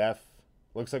be a Steph?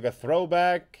 Looks like a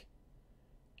throwback.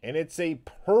 And it's a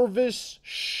Purvis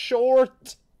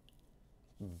Short.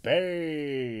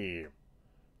 Bam.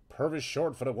 Purvis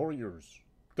Short for the Warriors.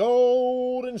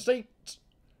 Golden State.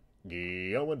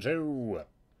 Going to.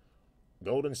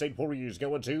 Golden State Warriors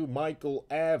going to Michael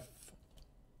F.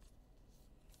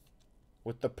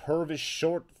 With the Purvis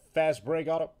Short fast break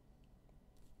auto.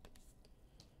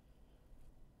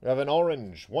 We have an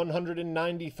orange.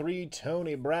 193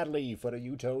 Tony Bradley for the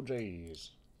Utah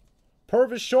Jazz.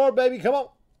 Purvis Short, baby. Come on.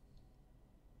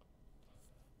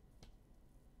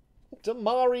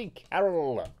 Damari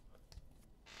Carroll.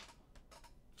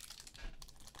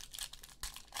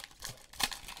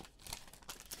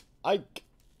 Ike.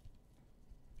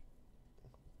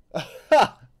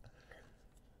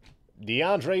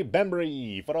 DeAndre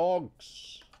Bembry for the Hawks.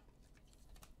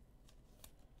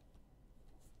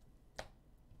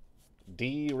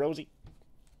 D. Rosie.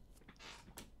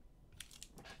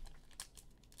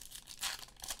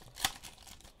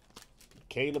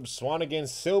 Caleb Swanigan,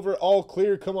 silver, all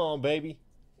clear. Come on, baby.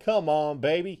 Come on,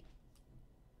 baby.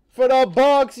 For the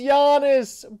Bucks,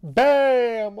 Giannis.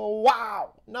 Bam.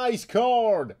 Wow. Nice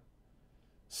card.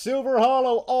 Silver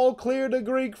hollow, all clear to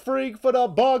Greek Freak for the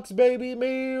Bucks, baby.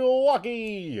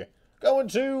 Milwaukee. Going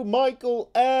to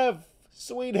Michael F.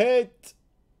 Sweet hit.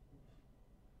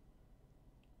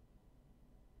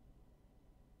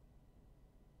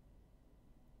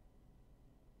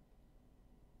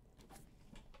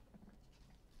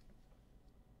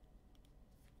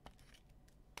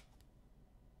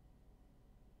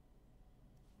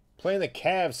 Playing the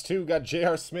Cavs, too. Got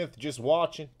J.R. Smith just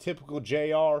watching. Typical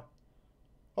J.R.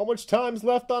 How much time's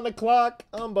left on the clock?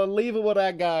 Unbelievable,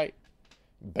 that guy.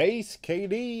 Base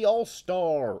KD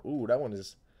All-Star. Ooh, that one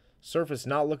is... Surface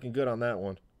not looking good on that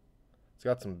one. It's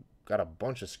got a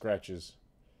bunch of scratches.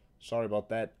 Sorry about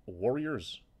that.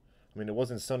 Warriors. I mean, it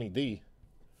wasn't Sunny D.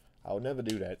 I would never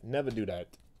do that. Never do that.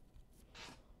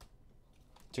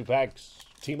 2 packs.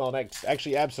 Team all next.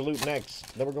 Actually, absolute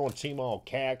next. Then we're going team all.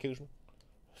 Kyle Kuzma.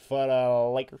 For the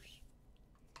Lakers.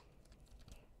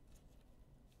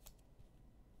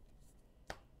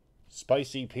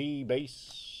 Spicy P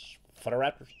base for the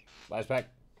Raptors. Last pack.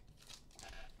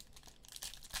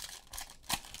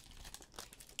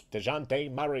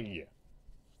 DeJounte Murray.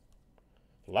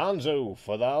 Lonzo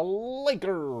for the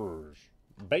Lakers.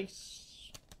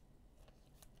 Base.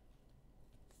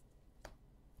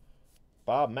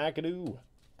 Bob McAdoo.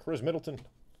 Chris Middleton.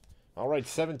 All right,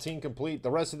 17 complete. The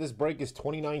rest of this break is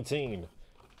 2019.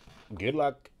 Good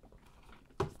luck.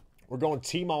 We're going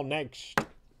T-Mall next.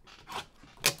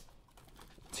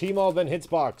 T-Mall, then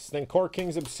Hitsbox, then Court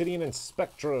Kings, Obsidian, and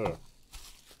Spectra.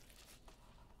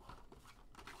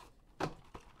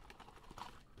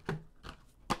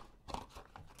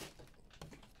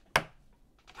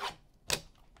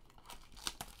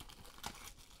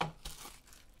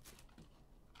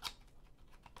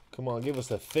 Come on, give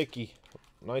us a thickie.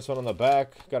 Nice one on the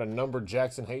back. Got a number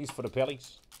Jackson Hayes for the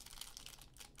Pellies.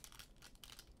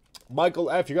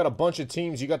 Michael F., you got a bunch of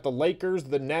teams. You got the Lakers,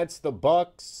 the Nets, the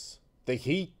Bucks, the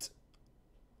Heat,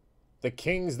 the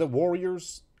Kings, the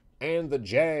Warriors, and the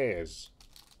Jazz.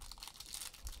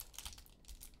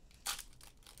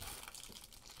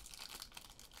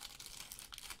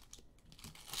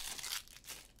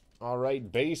 All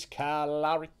right, base Kyle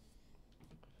Lowry.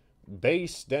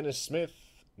 Base Dennis Smith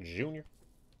Jr.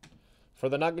 For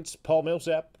the Nuggets, Paul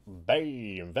Millsap,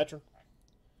 bam, veteran.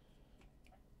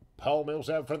 Paul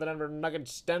Millsap for the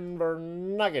Denver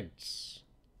Nuggets.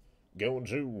 Going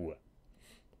to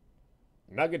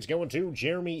Nuggets going to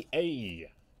Jeremy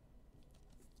A.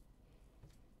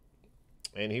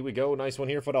 And here we go. Nice one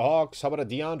here for the Hawks. How about a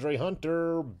DeAndre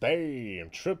Hunter? Bam.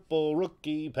 Triple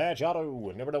rookie patch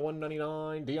auto. Number to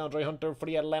 199. DeAndre Hunter for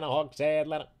the Atlanta Hawks.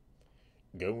 Atlanta.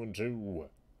 Going to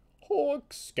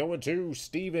Hawks. Going to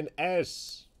Steven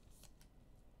S.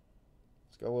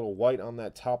 It's got a little white on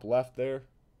that top left there.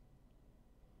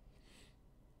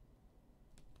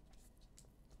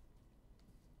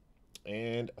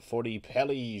 And for the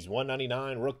Pellies,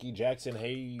 199 rookie Jackson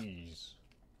Hayes.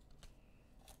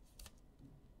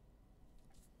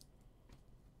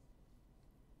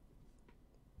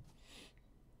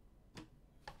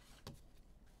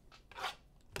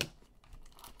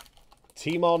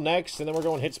 Team-all next, and then we're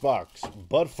going hits box.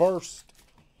 But first,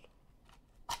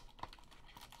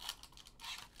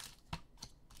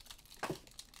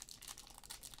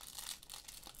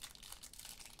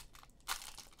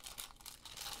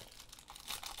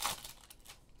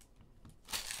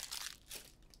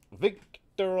 Victor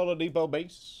Oladipo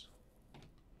base.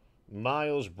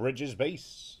 Miles Bridges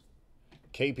base.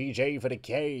 KPJ for the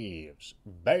Caves.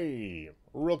 Bam.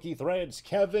 Rookie threads,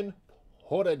 Kevin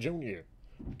Porter Jr.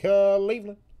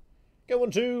 Cleveland.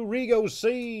 Going to Rigo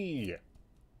C.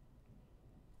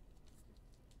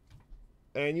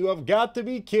 And you have got to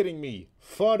be kidding me.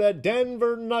 For the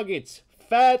Denver Nuggets,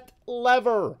 Fat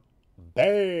Lever.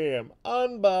 Bam.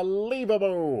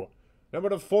 Unbelievable. Number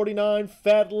to 49,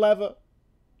 Fat Lever.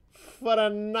 For the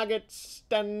Nuggets,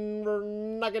 Denver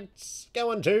Nuggets.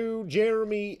 Going to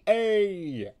Jeremy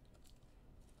A.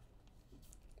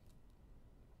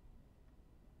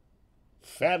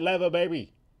 Fat Lever,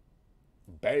 baby.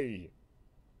 Bay.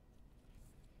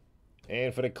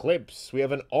 And for the Clips, we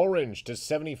have an orange to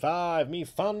 75. Me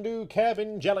Fondue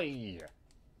Cabin Jelly.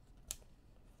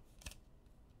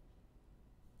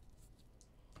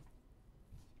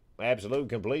 Absolute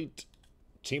complete.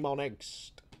 Team on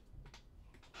next.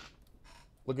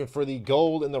 Looking for the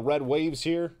gold and the red waves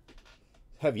here.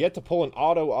 Have yet to pull an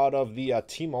auto out of the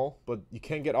Team-all, but you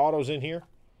can get autos in here.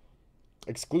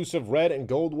 Exclusive red and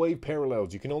gold wave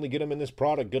parallels. You can only get them in this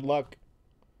product. Good luck.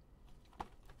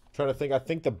 Trying to think. I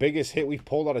think the biggest hit we've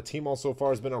pulled out of Team-all so far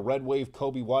has been a red wave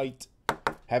Kobe White.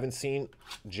 Haven't seen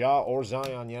Ja or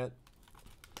Zion yet.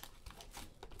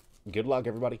 Good luck,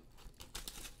 everybody.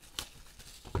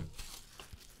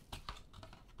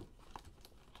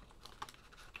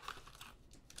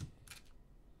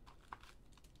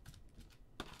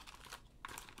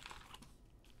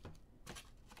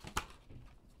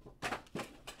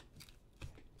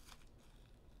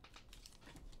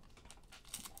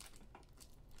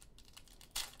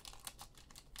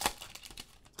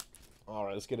 All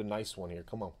right, let's get a nice one here.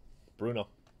 Come on, Bruno.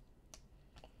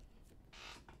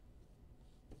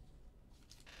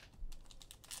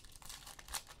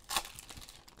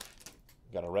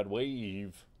 Got a red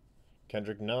wave.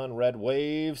 Kendrick Nunn, red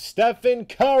wave. Stephen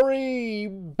Curry.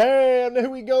 Bam. Here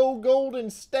we go. Golden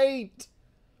State.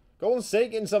 Golden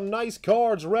State getting some nice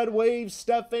cards. Red wave.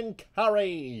 Stephen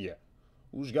Curry.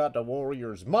 Who's got the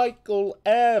Warriors? Michael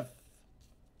F.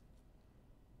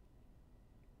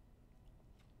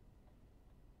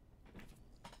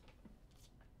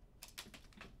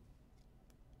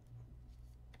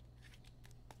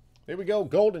 Here we go.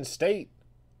 Golden State.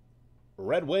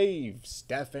 Red wave.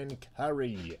 Stephen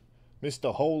Curry.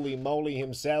 Mr. Holy Moly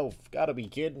himself. Gotta be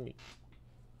kidding me.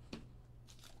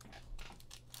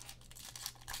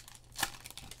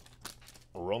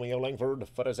 Romeo Langford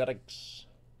for the Celtics.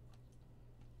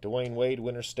 Dwayne Wade,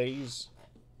 winner stays.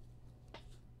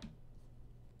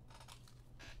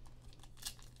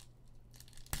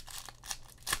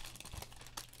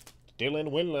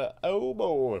 Dylan Windler, oh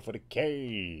boy, for the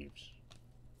Caves.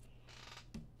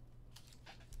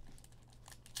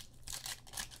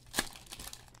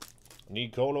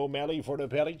 Nicole O'Malley for the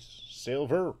Pellies.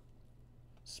 Silver.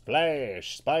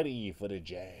 Splash. Spidey for the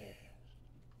Jazz.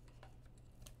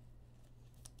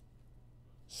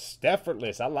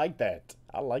 Steffortless. I like that.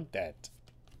 I like that.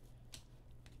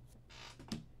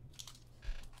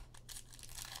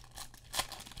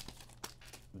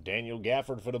 Daniel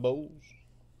Gafford for the Bulls.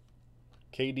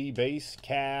 KD base.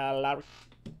 Kyle Lowry.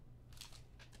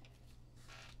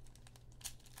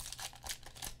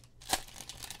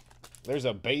 There's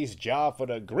a base job for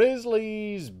the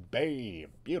Grizzlies. Bam.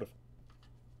 Beautiful.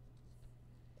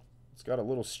 It's got a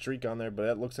little streak on there, but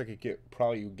that looks like it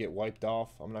probably get wiped off.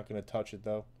 I'm not going to touch it,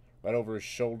 though. Right over his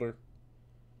shoulder.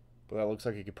 But that looks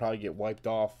like it could probably get wiped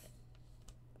off.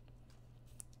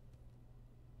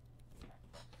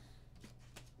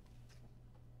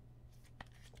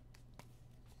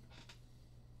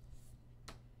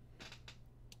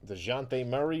 DeJounte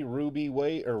Murray, Ruby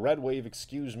Wave, or Red Wave,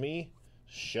 excuse me.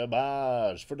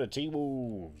 Shabazz for the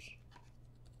T-Wolves.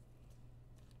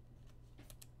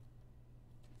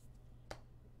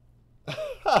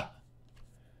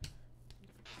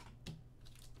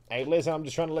 Hey, listen, I'm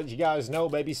just trying to let you guys know,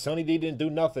 baby. Sonny D didn't do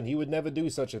nothing. He would never do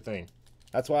such a thing.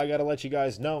 That's why I gotta let you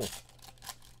guys know.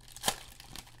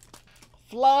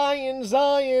 Flying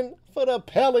Zion for the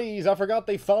Pellies. I forgot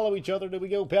they follow each other. There we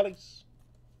go, Pellies.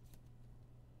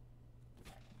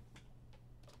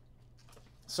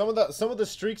 Some of the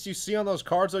streaks you see on those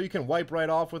cards, though, you can wipe right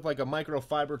off with like a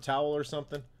microfiber towel or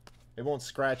something. It won't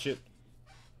scratch it.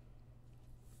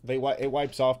 It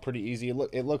wipes off pretty easy.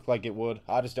 It looked like it would.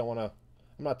 I just don't want to.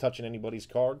 I'm not touching anybody's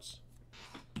cards.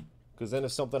 Because then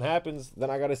if something happens,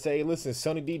 then I got to say, listen,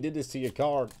 Sonny D did this to your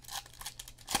card.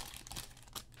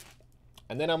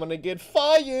 And then I'm going to get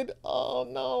fired. Oh,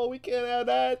 no, we can't have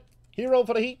that. Hero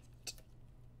for the Heat.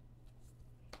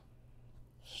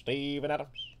 Steven Adams.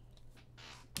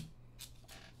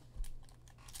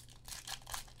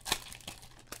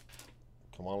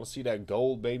 Come on, let's see that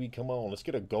gold, baby. Come on, let's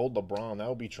get a gold LeBron. That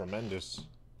would be tremendous.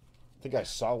 I think I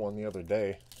saw one the other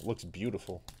day. It looks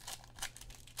beautiful.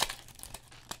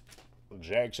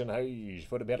 Jackson Hayes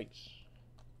for the Bellies.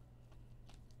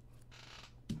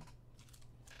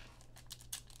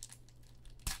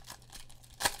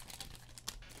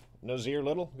 Nazir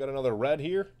Little. Got another red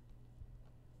here.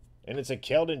 And it's a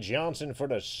Keldon Johnson for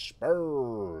the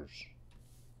Spurs.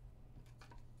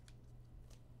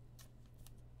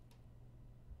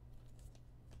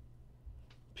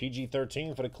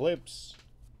 PG-13 for the Clips.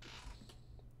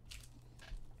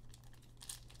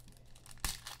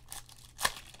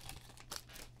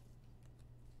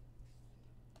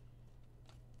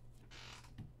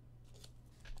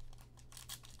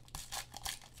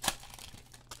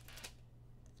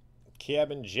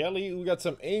 Cabin Jelly. We got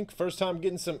some ink. First time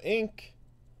getting some ink.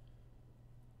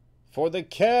 For the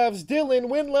Cavs, Dylan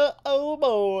Windler. Oh,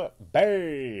 boy.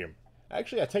 Bam.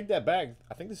 Actually, I take that back.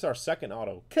 I think this is our second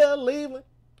auto. Cleveland.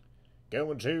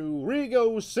 Going to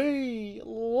Rigo C.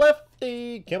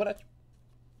 Lefty. Coming at you.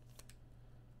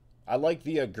 I like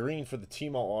the green for the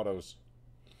Timo autos.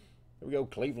 Here we go,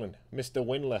 Cleveland. Mr.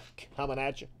 Windler coming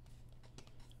at you.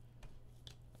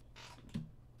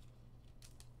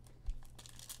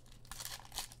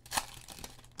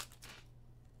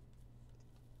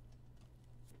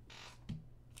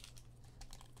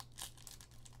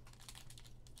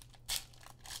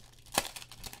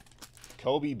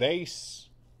 Kobe base.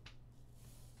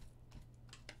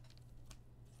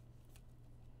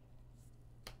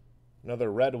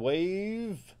 Another red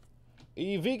wave.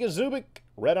 Ivica Zubic.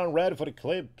 Red on red for the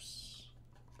Clips.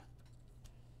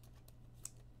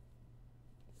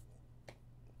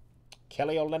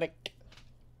 Kelly Olynyk.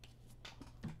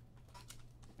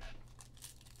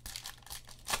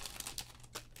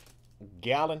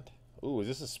 Gallant. Ooh, is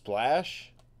this a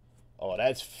splash? Oh,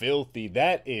 that's filthy.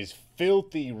 That is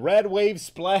filthy. Red wave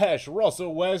splash.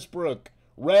 Russell Westbrook.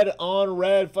 Red on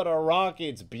red for the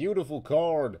Rockets. Beautiful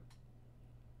card.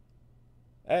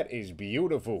 That is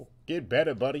beautiful. Get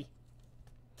better, buddy.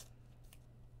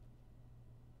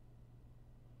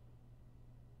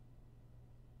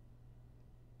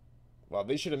 Wow,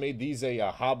 they should have made these a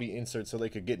hobby insert so they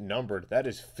could get numbered. That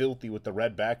is filthy with the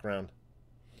red background.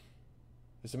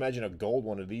 Just imagine a gold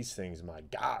one of these things. My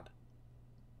God.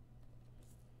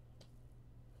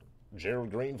 Gerald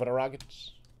Green for the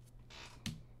Rockets.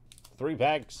 3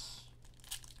 packs.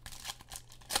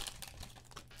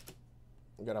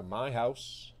 We got a My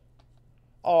House.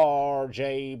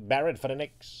 R.J. Barrett for the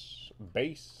Knicks.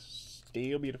 Base.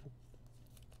 Still beautiful.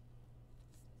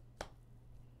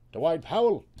 Dwight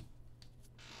Powell.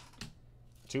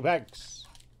 2 packs.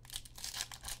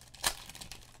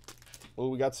 Oh,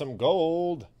 we got some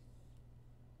gold.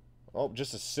 Oh,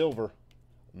 just a silver.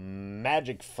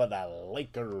 Magic for the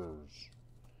Lakers.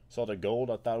 Saw the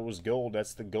gold. I thought it was gold.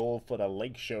 That's the gold for the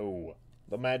Lake Show.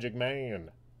 The Magic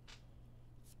Man.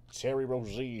 Terry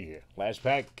Rozier. Last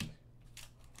pack.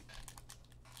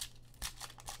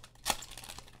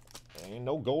 Ain't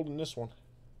no gold in this one.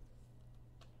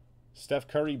 Steph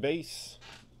Curry base.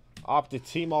 Optic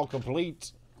team all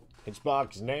complete. Hits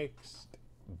box next.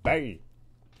 Bang.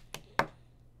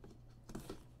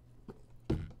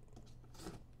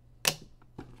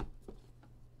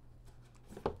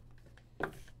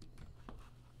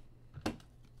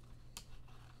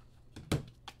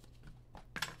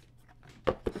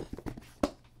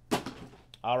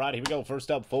 All right, here we go.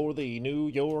 First up for the New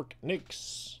York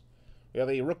Knicks. We have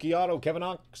a rookie auto, Kevin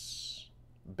Knox.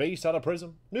 Base out of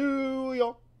Prism, New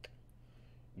York.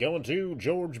 Going to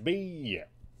George B.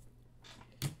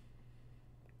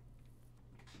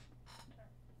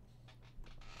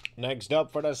 Next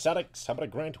up for the Celtics, how about a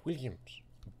Grant Williams?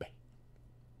 Bang.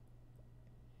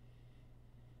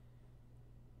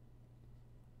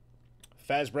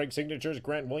 Fast break signatures,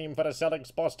 Grant Williams for the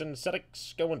Celtics, Boston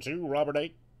Celtics, going to Robert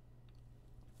A.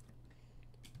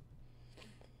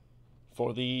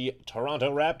 For the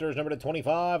Toronto Raptors, number to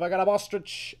 25, I got a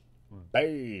Bostrich.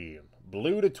 Bam.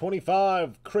 Blue to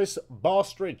 25, Chris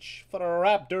Bostrich for the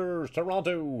Raptors,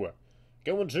 Toronto.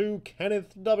 Going to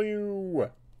Kenneth W.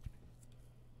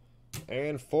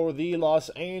 And for the Los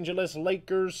Angeles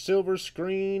Lakers, silver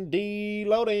screen,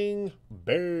 D-loading.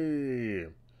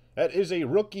 Bam. That is a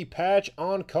rookie patch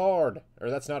on card. Or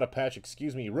that's not a patch,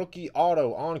 excuse me. Rookie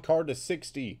auto on card to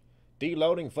 60.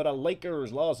 D-loading for the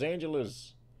Lakers, Los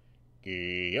Angeles.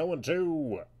 Going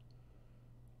to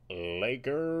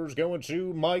Lakers, going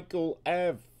to Michael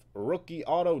F. Rookie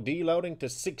auto deloading to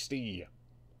 60.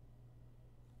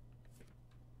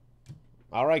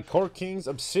 All right, Court Kings,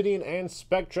 Obsidian, and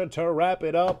Spectra to wrap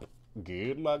it up.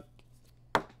 Good luck.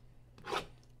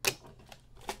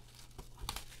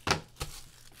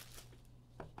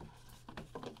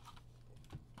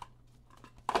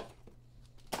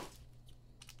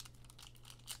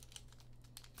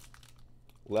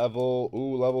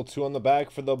 Level 2 on the back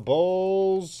for the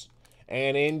Bulls.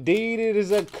 And indeed, it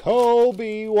is a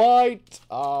Kobe White.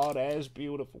 Oh, that is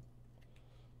beautiful.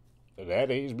 That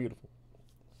is beautiful.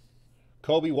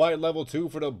 Kobe White, level 2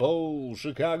 for the Bulls,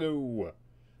 Chicago.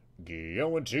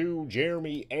 Going to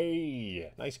Jeremy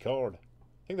A. Nice card.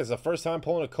 I think that's the first time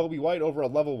pulling a Kobe White over a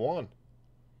level 1. Here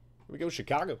we go,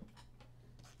 Chicago.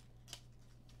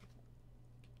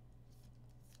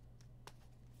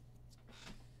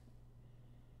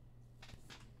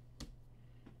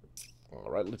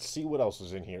 All right, let's see what else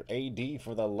is in here. AD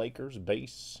for the Lakers,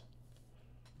 base.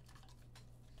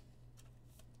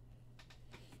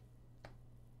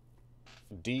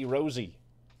 D. Rosie.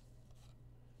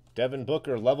 Devin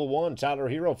Booker, level 1. Tyler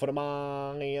Hero for the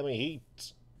Miami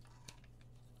Heat.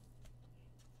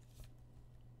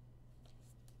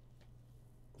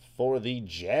 For the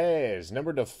Jazz,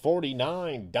 number to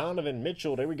 49, Donovan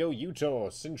Mitchell. There we go, Utah,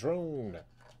 Cintrone.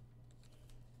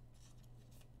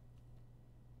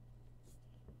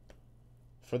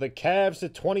 For the Cavs to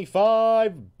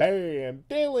 25, bam,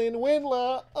 Dylan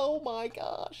Windler. Oh my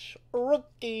gosh.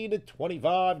 Rookie to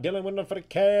 25, Dylan Windler for the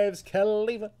Cavs,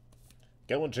 Khalifa.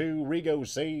 Going to Rigo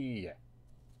C.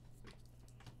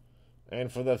 And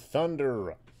for the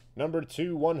Thunder, number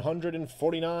 2,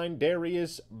 149,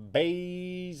 Darius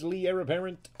Baisley, heir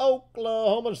apparent,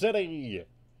 Oklahoma City.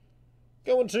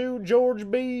 Going to George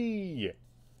B.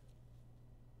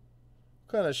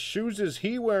 What kind of shoes is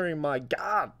he wearing, my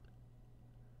God?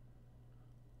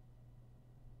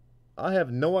 I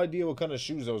have no idea what kind of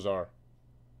shoes those are.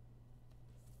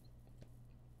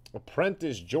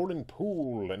 Apprentice Jordan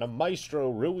Poole and a Maestro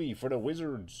Rui for the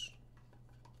Wizards.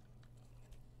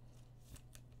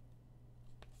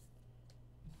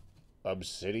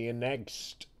 Obsidian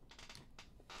next.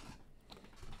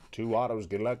 2 autos,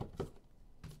 good luck.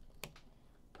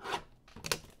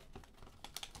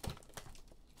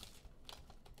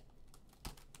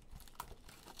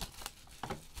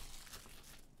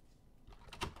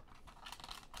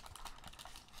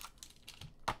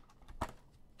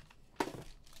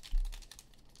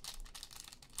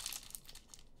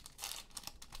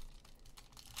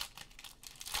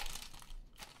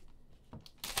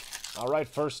 All right,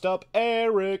 first up,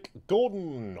 Eric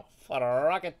Golden for the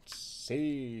Rockets.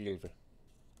 Save.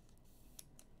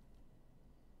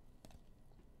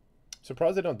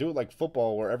 Surprised they don't do it like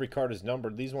football where every card is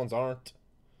numbered. These ones aren't.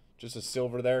 Just a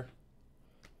silver there.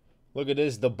 Look at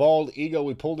this. The Bald Eagle.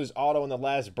 We pulled his auto in the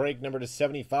last break. Number to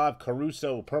 75,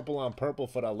 Caruso. Purple on purple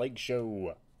for the Lake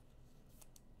Show.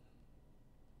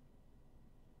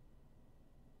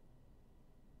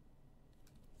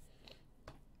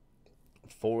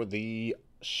 For the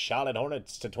Charlotte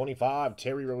Hornets to 25,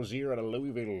 Terry Rozier out of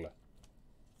Louisville.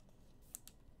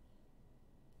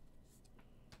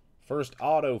 First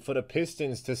auto for the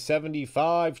Pistons to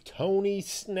 75, Tony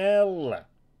Snell.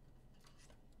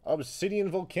 Obsidian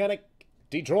Volcanic,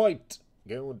 Detroit.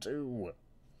 Going to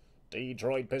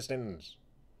Detroit Pistons.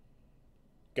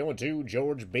 Going to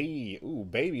George B. Ooh,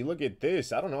 baby, look at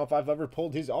this. I don't know if I've ever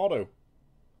pulled his auto.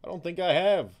 I don't think I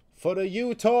have. For the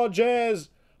Utah Jazz,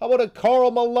 how about a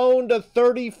Karl Malone to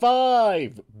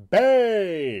 35?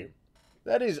 Bam!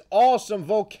 That is awesome.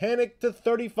 Volcanic to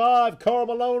 35. Karl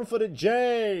Malone for the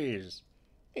Jays.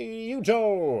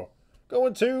 Utah.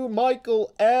 Going to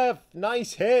Michael F.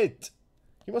 Nice hit.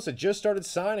 He must have just started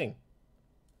signing.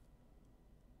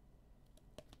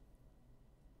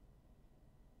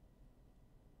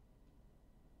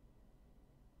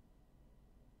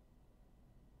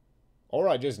 Or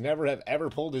I just never have ever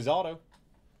pulled his auto.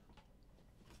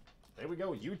 There we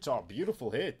go. Utah.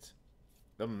 Beautiful hit.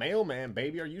 The mailman,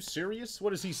 baby. Are you serious?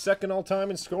 What is he, second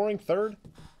all-time in scoring? Third?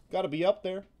 Got to be up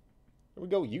there. There we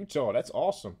go. Utah. That's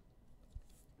awesome.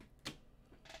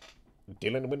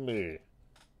 Dylan Windley.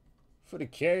 For the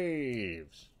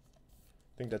Caves.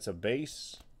 I think that's a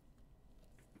base.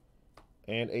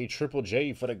 And a Triple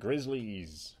J for the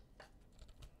Grizzlies.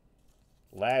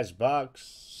 Last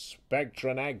box.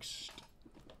 Spectra next.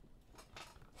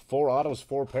 4 autos,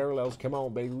 4 parallels. Come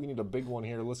on, baby. We need a big one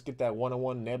here. Let's get that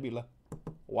 1-on-1 Nebula.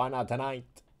 Why not tonight?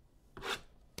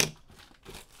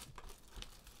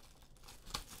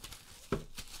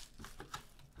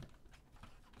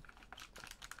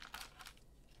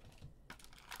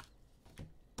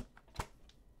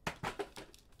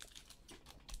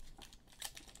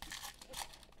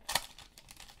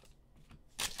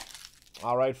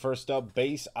 All right, first up,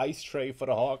 base ice tray for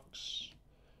the Hawks.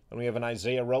 And we have an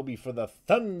Isaiah Roby for the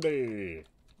Thunder.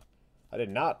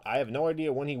 I have no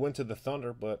idea when he went to the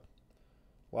Thunder, but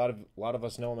a lot of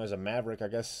us know him as a Maverick. I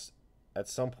guess at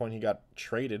some point he got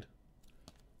traded.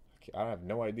 I have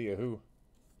no idea who.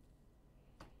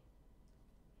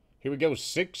 Here we go,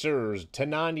 Sixers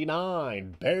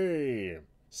 /99. Bam.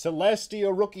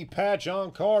 Celestial rookie patch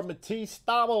on card. Matisse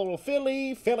Thybulle,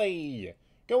 Philly.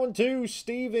 Going to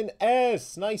Steven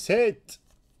S. Nice hit.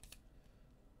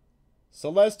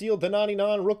 Celestial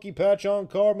 /99 rookie patch on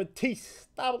card. Matisse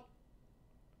Thybulle.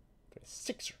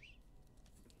 Sixers.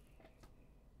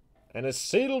 And a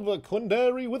silver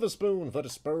Quindary Witherspoon for the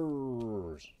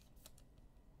Spurs.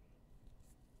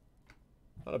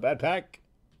 Not a bad pack.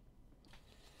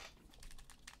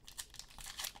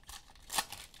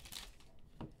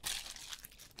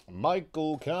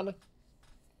 Michael Conley.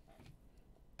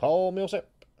 Paul Millsap.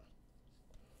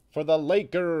 For the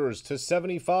Lakers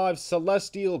 /75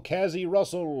 Celestial Cazzie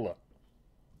Russell.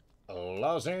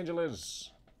 Los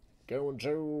Angeles. Going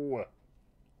to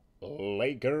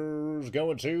Lakers.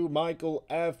 Going to Michael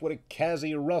F. with a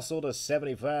Cazzie Russell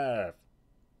 /75.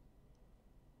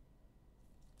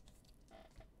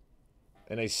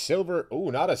 And a silver.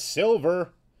 Ooh, not a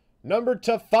silver. Number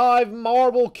 /5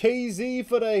 Marble KZ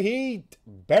for the Heat.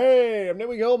 Bam. There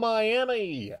we go,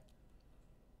 Miami.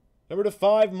 Number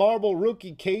 /5 Marble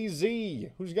rookie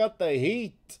KZ. Who's got the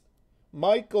Heat?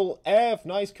 Michael F.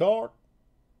 Nice card.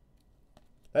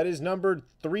 That is numbered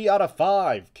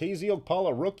 3/5. KZ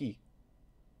Okpala rookie.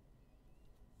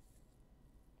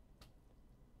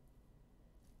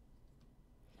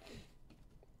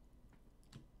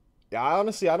 Yeah,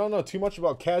 honestly, I don't know too much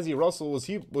about Cazzie Russell. Was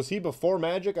he before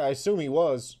Magic? I assume he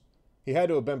was. He had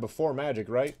to have been before Magic,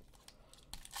 right?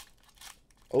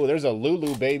 Oh, there's a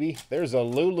Lulu, baby. There's a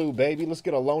Lulu, baby. Let's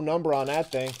get a low number on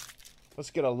that thing.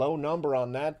 Let's get a low number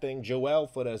on that thing. Joel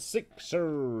for the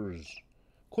Sixers.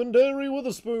 Quindary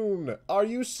Witherspoon. Are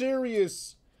you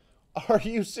serious? Are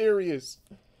you serious?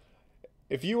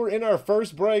 If you were in our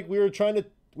first break, we were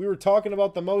talking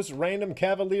about the most random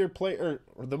Cavalier player,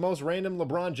 or the most random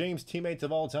LeBron James teammates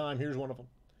of all time. Here's one of them.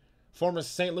 Former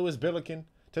St. Louis Billiken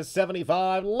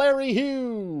 /75, Larry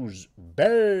Hughes.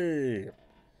 Bam.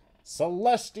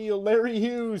 Celestial Larry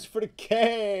Hughes for the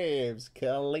Cavs.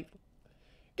 Going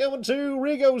to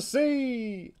Rigo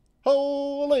C.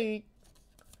 Holy.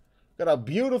 Got a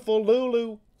beautiful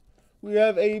Lulu. We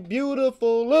have a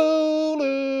beautiful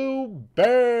Lulu.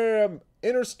 Bam.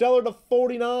 Interstellar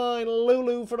 /49.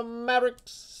 Lulu for the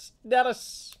Mavericks.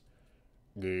 Dallas.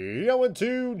 Going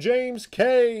to James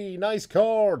K. Nice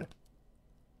card.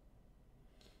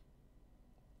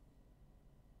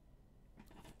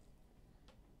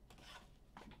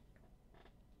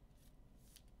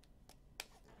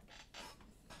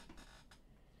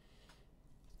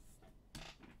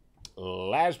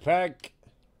 Last pack.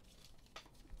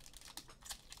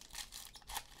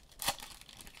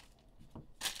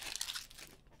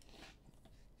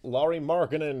 Laurie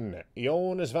Markkinen,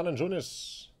 Jonas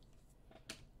Valanciunas.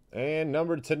 And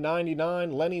numbered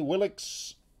 /99,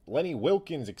 Lenny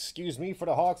Wilkins, excuse me, for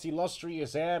the Hawks,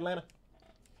 illustrious Atlanta.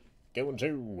 Going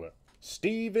to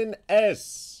Steven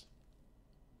S.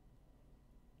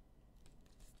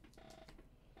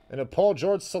 And a Paul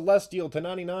George Celestial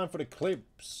 /99 for the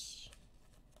Clips.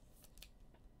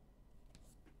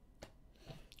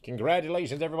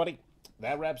 Congratulations, everybody.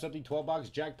 That wraps up the 12-box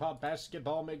jackpot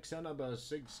basketball mix-in number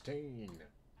 16.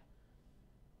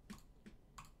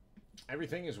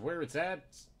 Everything is where it's at.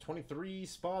 23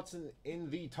 spots in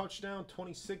the touchdown,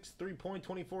 26 3-point,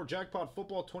 24 jackpot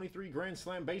football, 23 Grand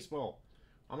Slam baseball.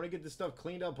 I'm going to get this stuff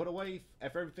cleaned up, put away.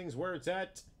 If everything's where it's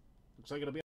at, looks like it'll be